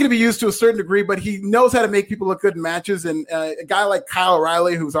he's only going to be used to a certain degree, but he knows how to make people look good in matches. And a guy like Kyle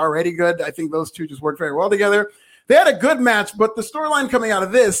O'Reilly, who's already good, I think those two just work very well together. They had a good match, but the storyline coming out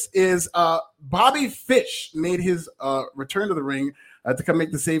of this is Bobby Fish made his return to the ring to come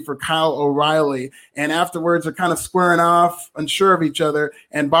make the save for Kyle O'Reilly. And afterwards, they're kind of squaring off, unsure of each other.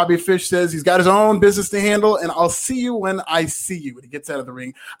 And Bobby Fish says he's got his own business to handle, and I'll see you when I see you. When he gets out of the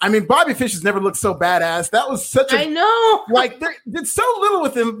ring. I mean, Bobby Fish has never looked so badass. That was such I know. Like, they did so little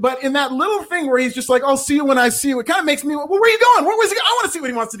with him, but in that little thing where he's just like, I'll see you when I see you, it kind of makes me, well, where are you going? Where was he going? I want to see what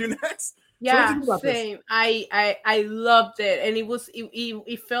he wants to do next. Yeah, so same. I loved it, and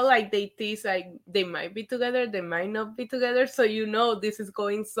it felt like they teased like they might be together, they might not be together. So this is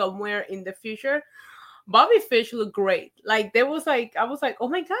going somewhere in the future. Bobby Fish looked great. Like I was like, oh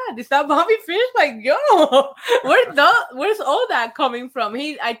my god, is that Bobby Fish? Like, yo, where's all that coming from?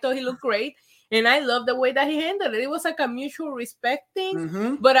 I thought he looked great. And I love the way that he handled it. It was like a mutual respect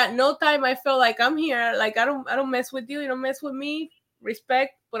thing, but at no time I felt like I'm here. Like I don't mess with you. You don't mess with me.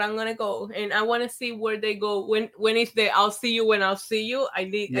 Respect. but I'm gonna go, and I want to see where they go. When is the I'll see you when I'll see you? I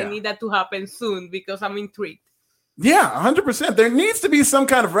need that to happen soon because I'm intrigued. Yeah, 100%. There needs to be some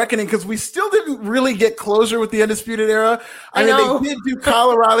kind of reckoning because we still didn't really get closure with the Undisputed Era. I mean, they did do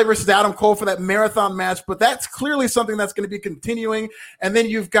Kyle O'Reilly versus Adam Cole for that marathon match, but that's clearly something that's going to be continuing. And then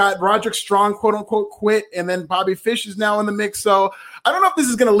you've got Roderick Strong, quote unquote, quit, and then Bobby Fish is now in the mix. So I don't know if this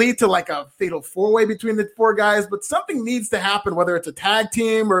is going to lead to like a fatal four-way between the four guys, but something needs to happen, whether it's a tag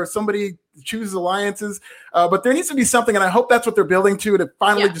team or somebody chooses alliances. But there needs to be something, and I hope that's what they're building to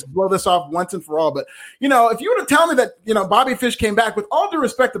finally just blow this off once and for all. But, if you were to tell me that, Bobby Fish came back, with all due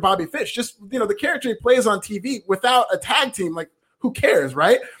respect to Bobby Fish, just, the character he plays on TV without a tag team, like, who cares,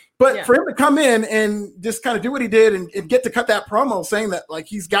 right? But for him to come in and just kind of do what he did and get to cut that promo saying that, like,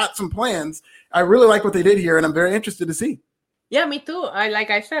 he's got some plans, I really like what they did here, and I'm very interested to see. Yeah, me too. Like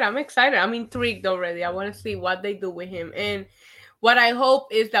I said, I'm excited. I'm intrigued already. I want to see what they do with him. And what I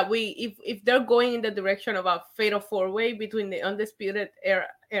hope is that if they're going in the direction of a fatal four-way between the Undisputed era,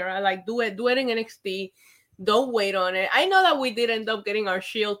 like do it in NXT. Don't wait on it. I know that we did end up getting our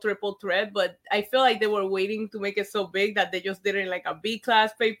Shield triple threat, but I feel like they were waiting to make it so big that they just did it like a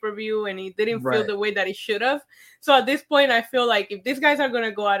B-class pay-per-view, and it didn't feel the way that it should have. So at this point, I feel like if these guys are going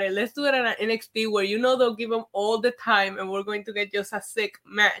to go at it, let's do it at an NXT where they'll give them all the time, and we're going to get just a sick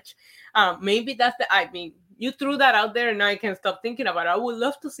match. Maybe that's you threw that out there, and now I can't stop thinking about it. I would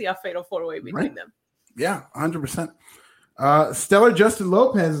love to see a fatal four-way between them. Yeah, 100%. Stellar Justin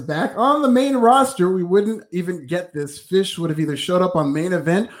Lopez is back on the main roster. We wouldn't even get this. Fish would have either showed up on main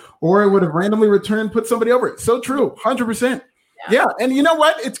event or it would have randomly returned, put somebody over it. So true, 100%. Yeah, and you know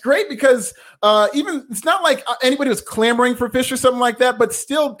what? It's great because even it's not like anybody was clamoring for Fish or something like that, but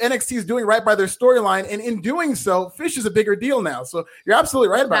still NXT is doing right by their storyline, and in doing so, Fish is a bigger deal now. So you're absolutely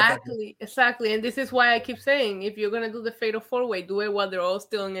right about that. Exactly, and this is why I keep saying if you're gonna do the fatal four-way, do it while they're all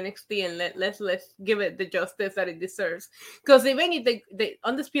still in NXT, and let's give it the justice that it deserves. Because even if the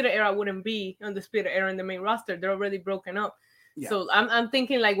Undisputed Era wouldn't be Undisputed Era in the main roster, they're already broken up. Yeah. So I'm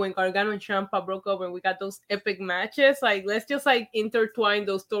thinking like when Gargano and Ciampa broke up and we got those epic matches, like let's just like intertwine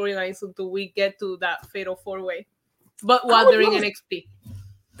those storylines until we get to that fatal four-way, but while they're in NXT.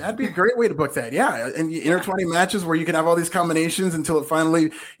 That'd be a great way to book that. Yeah. And intertwining matches where you can have all these combinations until it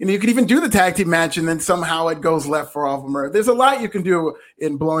finally, you could even do the tag team match and then somehow it goes left for all of them. There's a lot you can do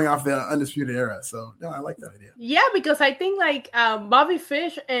in blowing off the Undisputed Era. So no, I like that idea. Yeah, because I think like Bobby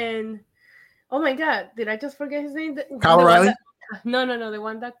Fish and oh my God, did I just forget his name? Kyle O'Reilly? No, the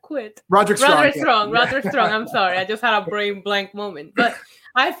one that quit. Roderick Strong. Roderick Strong. I'm sorry. I just had a brain blank moment. But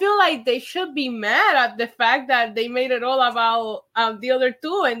I feel like they should be mad at the fact that they made it all about the other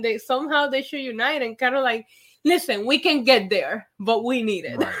two, and they should unite and kind of like, listen, we can get there, but we need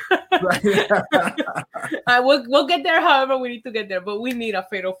it. Right. We'll get there however we need to get there, but we need a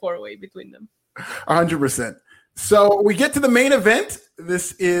fatal four-way between them. 100%. So we get to the main event.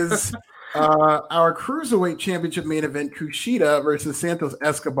 This is our Cruiserweight Championship main event, Kushida versus Santos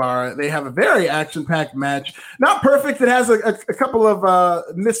Escobar. They have a very action-packed match. Not perfect. It has a couple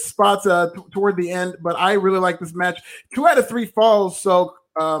of missed spots toward the end, but I really like this match. 2 out of 3 falls. So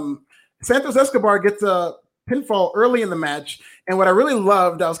Santos Escobar gets a pinfall early in the match. And what I really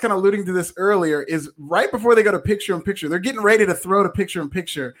loved, I was kind of alluding to this earlier, is right before they go to picture-in-picture, they're getting ready to throw to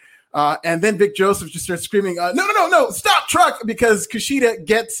picture-in-picture. And then Vic Joseph just starts screaming, no, stop truck, because Kushida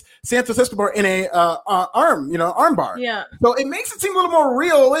gets Santos Escobar in a arm bar. Yeah. So it makes it seem a little more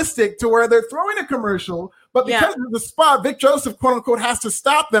realistic to where they're throwing a commercial, but because of the spot, Vic Joseph, quote unquote, has to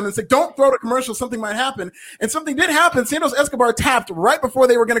stop them and say, don't throw to commercial. Something might happen. And something did happen. Santos Escobar tapped right before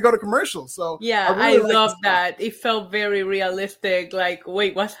they were going to go to commercial. So yeah, I love that. It felt very realistic. Like,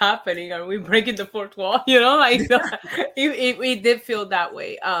 wait, what's happening? Are we breaking the fourth wall? It did feel that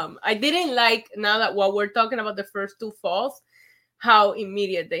way. I didn't like, now that while we're talking about the first 2 falls, how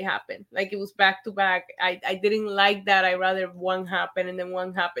immediate they happened. Like it was back to back. I didn't like that. I rather one happen and then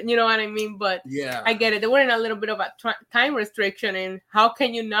one happen. You know what I mean? But yeah, I get it. They were in a little bit of a time restriction, and how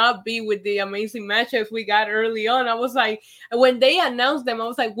can you not be with the amazing matches we got early on? I was like, when they announced them, I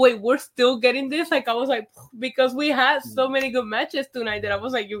was like, wait, we're still getting this? Like I was like, because we had so many good matches tonight that I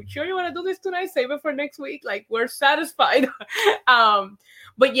was like, you sure you want to do this tonight? Save it for next week. Like we're satisfied.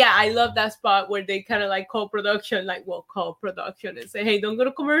 But yeah, I love that spot where they kind of like call production and say, hey, don't go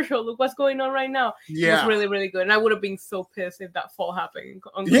to commercial. Look what's going on right now. Yeah. It was really, really good. And I would have been so pissed if that fall happened.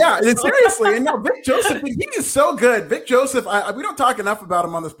 Seriously. And no, Vic Joseph, he is so good. Vic Joseph, we don't talk enough about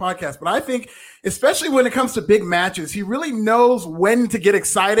him on this podcast, but I think especially when it comes to big matches, he really knows when to get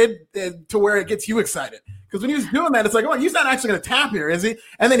excited to where it gets you excited. Because when he was doing that, it's like, oh, he's not actually going to tap here, is he?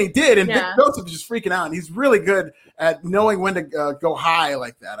 And then he did, and Vic Joseph is just freaking out. And he's really good at knowing when to go high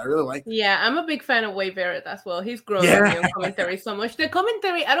like that. I really like that. Yeah, I'm a big fan of Wade Barrett as well. He's grown on me on commentary so much. The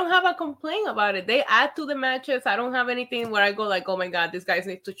commentary, I don't have a complaint about it. They add to the matches. I don't have anything where I go like, oh my God, this guy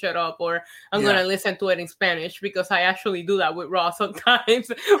needs to shut up, or I'm going to listen to it in Spanish, because I actually do that with Raw sometimes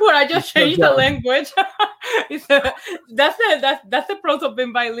where I just change the language. That's the pros of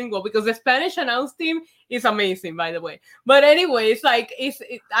being bilingual, because the Spanish announce team is amazing, by the way. But anyway, it's like,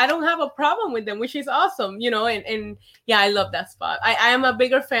 I don't have a problem with them, which is awesome, and yeah, I love that spot. I am a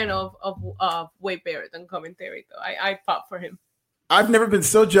bigger fan of Wade Barrett than commentary, though. I fought for him. I've never been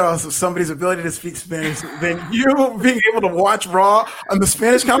so jealous of somebody's ability to speak Spanish than you being able to watch Raw on the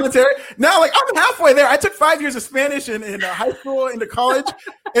Spanish commentary. Now, like, I'm halfway there. I took 5 years of Spanish in high school, into college.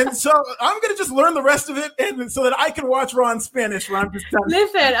 And so I'm going to just learn the rest of it, and so that I can watch Raw in Spanish when I'm just done.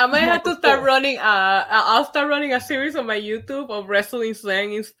 Listen, I might have to start running. I'll start running a series on my YouTube of wrestling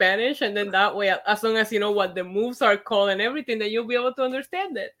slang in Spanish. And then that way, as long as you know what the moves are called and everything, then you'll be able to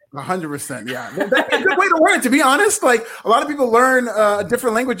understand it. 100%, yeah. That's a good way to learn, to be honest. Like, a lot of people learn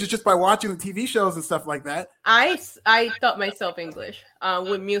different languages just by watching the TV shows and stuff like that. I taught myself English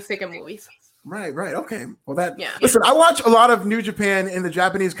with music and movies. Right. Okay. Well, listen, I watch a lot of New Japan in the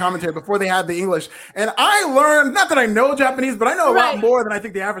Japanese commentary before they had the English, and I learned, not that I know Japanese, but I know a lot more than I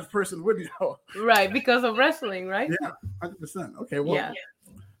think the average person would know. Right, because of wrestling, right? Yeah, 100%. Okay, well.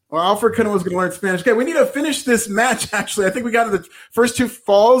 Well, Alfred Cunningham was going to learn Spanish. Okay, we need to finish this match, actually. I think we got to the first two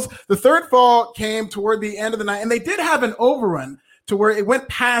falls. The third fall came toward the end of the night, and they did have an overrun to where it went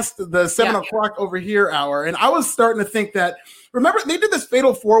past the 7 o'clock over here hour. And I was starting to think that, remember, they did this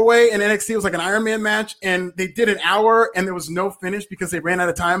fatal 4-way in NXT. It was like an Iron Man match, and they did an hour, and there was no finish because they ran out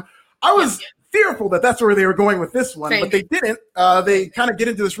of time. I was fearful that that's where they were going with this one, but they didn't. They kind of get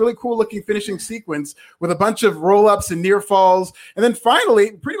into this really cool looking finishing sequence with a bunch of roll-ups and near falls. And then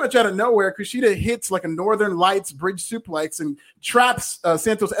finally, pretty much out of nowhere, Kushida hits like a Northern Lights bridge suplex and traps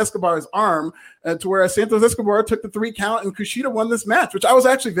Santos Escobar's arm to where Santos Escobar took the 3 count and Kushida won this match, which I was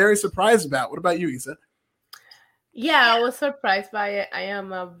actually very surprised about. What about you, Isa? Yeah, I was surprised by it. I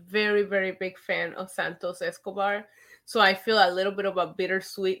am a very, very big fan of Santos Escobar. So I feel a little bit of a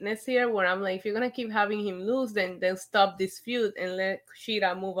bittersweetness here where I'm like, if you're going to keep having him lose, then stop this feud and let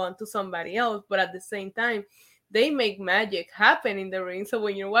Kushida move on to somebody else. But at the same time, they make magic happen in the ring. So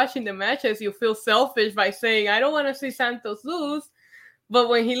when you're watching the matches, you feel selfish by saying, I don't want to see Santos lose. But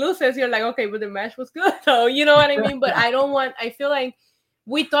when he loses, you're like, okay, but the match was good. So you know what I mean? But I feel like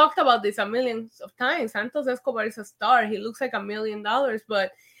we talked about this a million of times. Santos Escobar is a star. He looks like $1 million,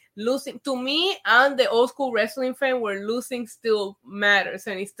 but losing to me, I'm the old school wrestling fan where losing still matters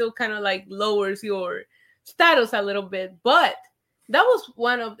and it still kind of like lowers your status a little bit. But that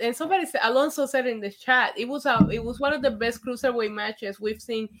was and somebody said, Alonso said in the chat, it was one of the best cruiserweight matches we've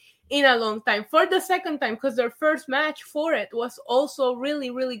seen in a long time, for the second time, because their first match for it was also really,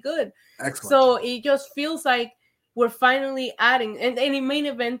 really good. Excellent. So it just feels like we're finally adding, and it main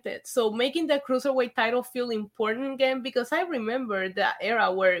evented. So making the cruiserweight title feel important again, because I remember that era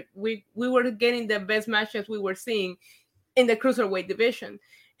where we were getting the best matches we were seeing in the cruiserweight division.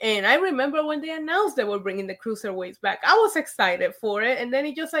 And I remember when they announced they were bringing the cruiserweights back, I was excited for it. And then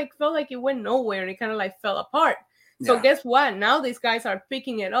it just like felt like it went nowhere and it kind of like fell apart. So guess what? Now these guys are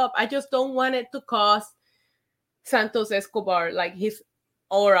picking it up. I just don't want it to cost Santos Escobar like his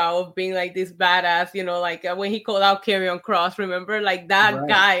aura of being like this badass, like when he called out Karrion Kross, remember, like that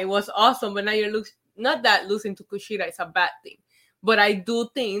guy was awesome. But now not that losing to Kushida is a bad thing, but I do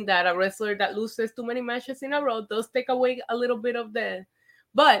think that a wrestler that loses too many matches in a row does take away a little bit of the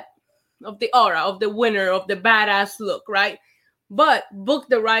aura of the winner, of the badass look, right? But book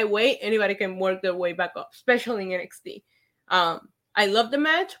the right way, anybody can work their way back up, especially in NXT. I love the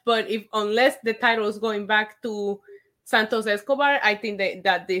match, but unless the title is going back to Santos Escobar, I think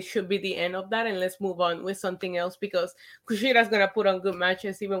that this should be the end of that, and let's move on with something else, because Kushida's going to put on good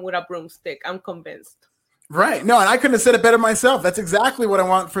matches even with a broomstick. I'm convinced. Right. No, and I couldn't have said it better myself. That's exactly what I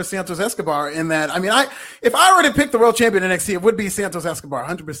want for Santos Escobar, in that, I mean, if I were to pick the world champion in NXT, it would be Santos Escobar,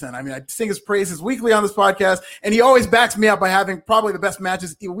 100%. I mean, I sing his praises weekly on this podcast, and he always backs me up by having probably the best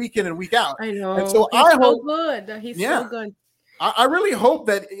matches week in and week out. I know. And so He's so good. He's so good. I really hope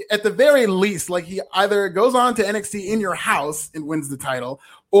that at the very least, like, he either goes on to NXT in your house and wins the title,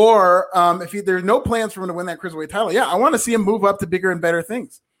 or if there's no plans for him to win that cruiserweight title, I want to see him move up to bigger and better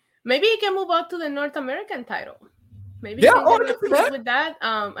things. Maybe he can move up to the North American title. Maybe he can get with that.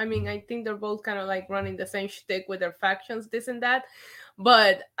 I mean, I think they're both kind of like running the same shtick with their factions, this and that.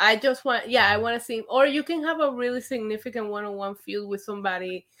 But I just I want to see him. Or you can have a really significant one-on-one feud with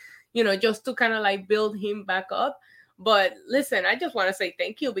somebody, just to kind of like build him back up. But listen, I just want to say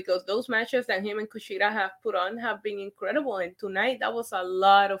thank you, because those matches that him and Kushida have put on have been incredible. And tonight, that was a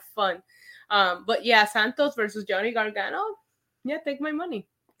lot of fun. But yeah, Santos versus Johnny Gargano, yeah, take my money.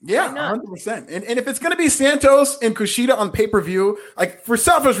 Yeah, 100%. And if it's going to be Santos and Kushida on pay-per-view, like for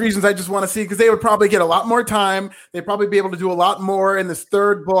selfish reasons, I just want to see, because they would probably get a lot more time. They'd probably be able to do a lot more in this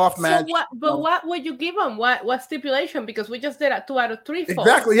third blow-off match. What would you give them? What stipulation? Because we just did a 2 out of 3 falls.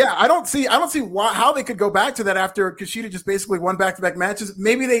 Exactly. Yeah, I don't see how they could go back to that after Kushida just basically won back-to-back matches.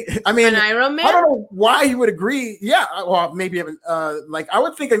 Maybe an Iron Man? I don't know why he would agree. Yeah, well, maybe like I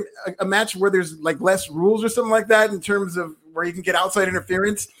would think a match where there's like less rules or something like that in terms of where you can get outside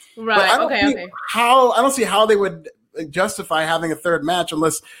interference. Right. I don't see how they would justify having a third match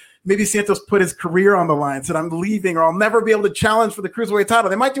unless maybe Santos put his career on the line, said I'm leaving or I'll never be able to challenge for the Cruiserweight title.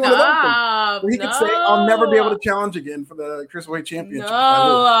 They might do one of those things where he could say I'll never be able to challenge again for the Cruiserweight Championship.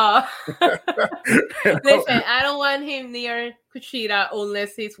 No. Listen, I don't want him near Kushida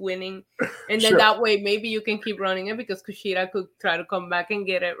unless he's winning. And then that way maybe you can keep running it, because Kushida could try to come back and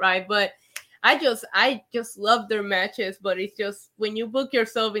get it right. But I just love their matches, but it's just when you book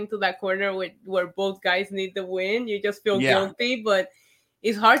yourself into that corner where both guys need the win, you just feel guilty. But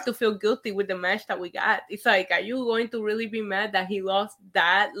it's hard to feel guilty with the match that we got. It's like, are you going to really be mad that he lost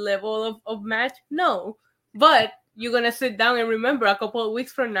that level of match? No. But you're going to sit down and remember a couple of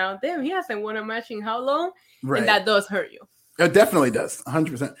weeks from now, damn, he hasn't won a match in how long? Right. And that does hurt you. It definitely does,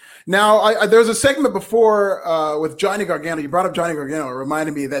 100%. Now, there was a segment before with Johnny Gargano. You brought up Johnny Gargano. It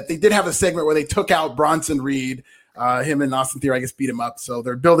reminded me that they did have a segment where they took out Bronson Reed. Him and Austin Theory, I guess, beat him up. So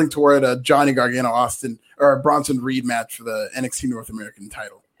they're building toward a Johnny Gargano Bronson Reed match for the NXT North American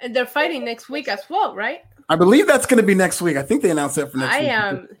title. And they're fighting next week as well, right? I believe that's going to be next week. I think they announced that for next week. I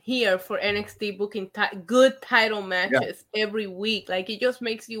am here for NXT booking good title matches every week. Like, it just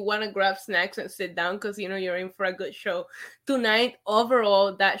makes you want to grab snacks and sit down because, you're in for a good show. Tonight,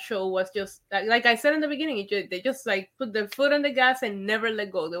 overall, that show was just, like I said in the beginning, they just like put their foot on the gas and never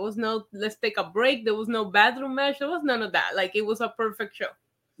let go. There was no, let's take a break. There was no bathroom match. There was none of that. Like, it was a perfect show.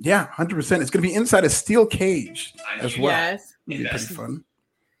 Yeah, 100%. It's going to be inside a steel cage as well. Yes. It'll be pretty fun.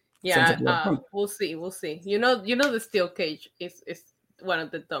 Yeah, we'll see. You know, the steel cage is one of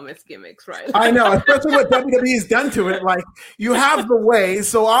the dumbest gimmicks, right? I know, especially what WWE's done to it. Like, you have the way,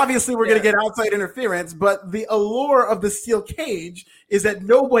 so obviously we're going to get outside interference, but the allure of the steel cage is that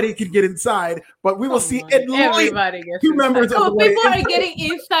nobody can get inside, but we will see at least two members of the way. People are getting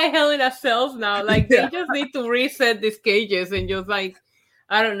inside Hell in a Cells now. Like, they just need to reset these cages and just, like,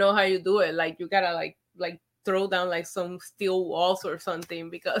 I don't know how you do it. Like, you got to, like throw down like some steel walls or something,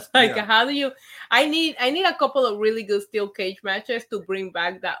 because how do you I need a couple of really good steel cage matches to bring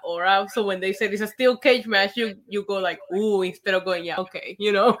back that aura, so when they say it's a steel cage match, you go like, ooh, instead of going okay.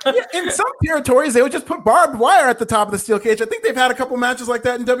 In some territories they would just put barbed wire at the top of the steel cage. I think they've had a couple matches like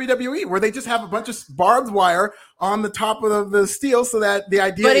that in WWE where they just have a bunch of barbed wire on the top of the steel, so that the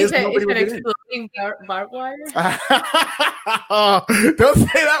idea is nobody would get in. Barbed wire? Don't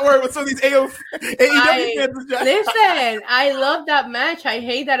say that word with some of these AEW fans. Listen, I love that match. I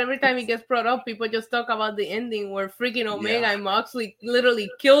hate that every time it gets brought up, people just talk about the ending where freaking Omega and Moxley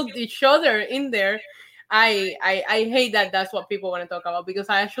literally killed each other in there. I hate that that's what people want to talk about, because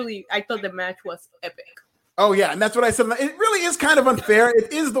I thought the match was epic. Oh, yeah, and that's what I said. It really is kind of unfair.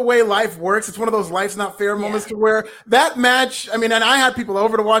 It is the way life works. It's one of those life's not fair moments to where that match, I mean, and I had people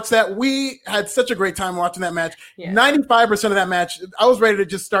over to watch that. We had such a great time watching that match. 95% of that match, I was ready to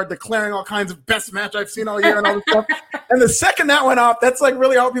just start declaring all kinds of best match I've seen all year and all this stuff. And the second that went off, that's like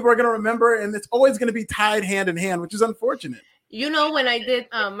really all people are going to remember, and it's always going to be tied hand in hand, which is unfortunate. When I did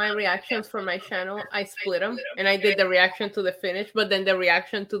my reactions for my channel, I split them, and I did the reaction to the finish, but then the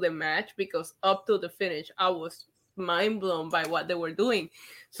reaction to the match, because up to the finish, I was mind blown by what they were doing.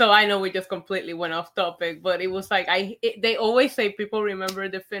 So I know we just completely went off topic, but it was like, they always say people remember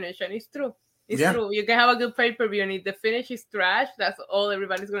the finish, and it's true. It's true. You can have a good pay-per-view, and if the finish is trash, that's all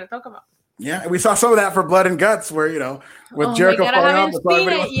everybody's going to talk about. Yeah, and we saw some of that for Blood and Guts, where with Jericho falling I haven't seen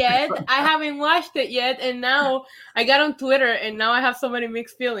it yet. I haven't watched it yet, and now I got on Twitter, and now I have so many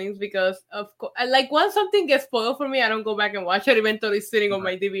mixed feelings, because of course, like, once something gets spoiled for me, I don't go back and watch it. Eventually, it's sitting on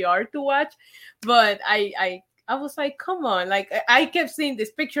my DVR to watch. But I was like, come on! Like, I kept seeing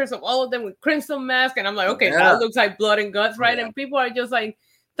these pictures of all of them with Crimson Mask, and I'm like, okay, that looks like Blood and Guts, right? And people are just like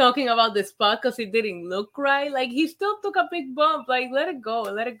talking about the spot because it didn't look right. Like, he still took a big bump. Like, let it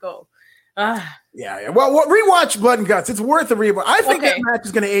go. Yeah. Well, rewatch Blood and Guts. It's worth a rewatch. I think that match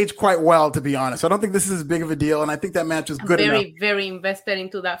is going to age quite well, to be honest. I don't think this is as big of a deal, and I think that match is good enough. Very invested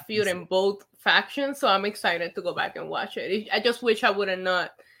into that feud in both factions, so I'm excited to go back and watch it. I just wish I would have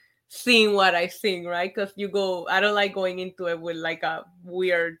not seeing what I sing, right? Because I don't like going into it with like a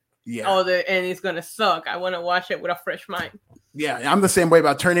weird, and it's gonna suck. I want to watch it with a fresh mind. Yeah, I'm the same way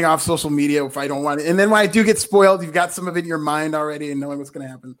about turning off social media if I don't want it. And then when I do get spoiled, you've got some of it in your mind already and knowing what's going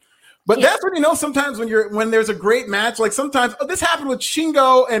to happen. But that's when you know sometimes when there's a great match, like sometimes this happened with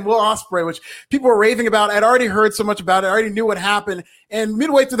Shingo and Will Ospreay, which people were raving about. I'd already heard so much about it. I already knew what happened. And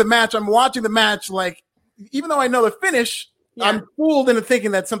midway through the match, I'm watching the match, like, even though I know the finish, I'm fooled into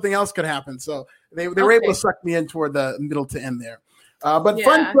thinking that something else could happen. So they were able to suck me in toward the middle to end there. Fun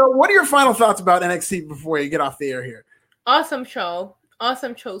show. What are your final thoughts about NXT before you get off the air here? Awesome show.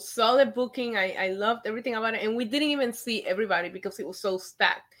 Solid booking. I loved everything about it. And we didn't even see everybody because it was so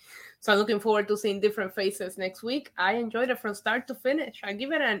stacked. So I'm looking forward to seeing different faces next week. I enjoyed it from start to finish. I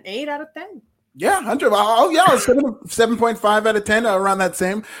give it an 8 out of 10. Yeah, 100. Oh, yeah, 7.5 out of 10, around that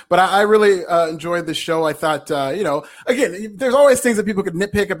same. But I really enjoyed the show. I thought, again, there's always things that people could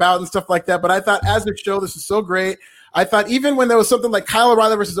nitpick about and stuff like that. But I thought as a show, this is so great. I thought even when there was something like Kyle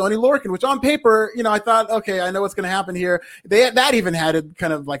O'Reilly versus Oney Lorcan, which on paper, I thought, okay, I know what's going to happen here. That even had a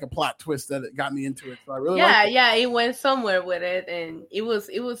kind of like a plot twist that got me into it. So I really liked it. Yeah, it went somewhere with it, and it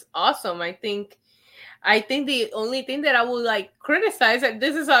was awesome. I think the only thing that I would like criticize, and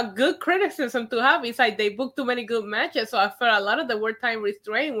this is a good criticism to have, is like they booked too many good matches. So I felt a lot of the word time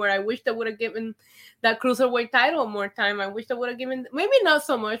restrained, where I wish they would have given that cruiserweight title more time. I wish they would have given, maybe not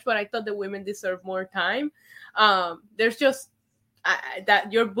so much, but I thought the women deserved more time. There's just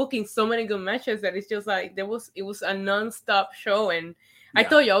that you're booking so many good matches that it's just like it was a non-stop show, and I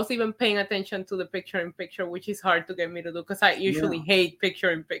told you I was even paying attention to the picture-in-picture, which is hard to get me to do because I usually hate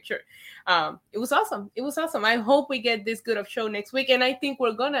picture-in-picture. It was awesome. I hope we get this good of show next week, and I think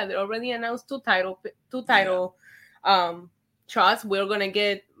we're gonna. They already announced two title shots. We're gonna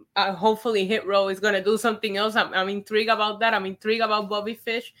get. Hopefully, Hit Row is gonna do something else. I'm intrigued about that. I'm intrigued about Bobby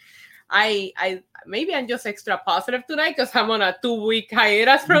Fish. Maybe I'm just extra positive tonight because I'm on a 2-week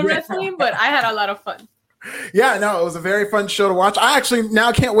hiatus from wrestling, but I had a lot of fun. Yeah, no, it was a very fun show to watch. I actually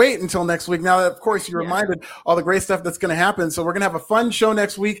now can't wait until next week. Now that, of course, you reminded all the great stuff that's going to happen. So we're going to have a fun show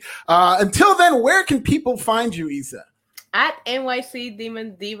next week. Until then, where can people find you, Isa? At NYC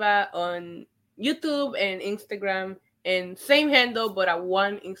Demon Diva on YouTube and Instagram. And same handle, but a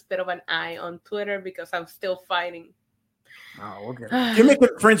 1 instead of an I on Twitter because I'm still fighting. Oh, okay. You make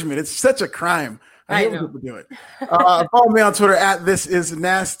infringement. It's such a crime. I hate when people do it. Follow me on Twitter at This Is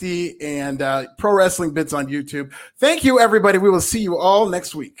Nasty and Pro Wrestling Bits on YouTube. Thank you, everybody. We will see you all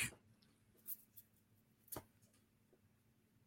next week.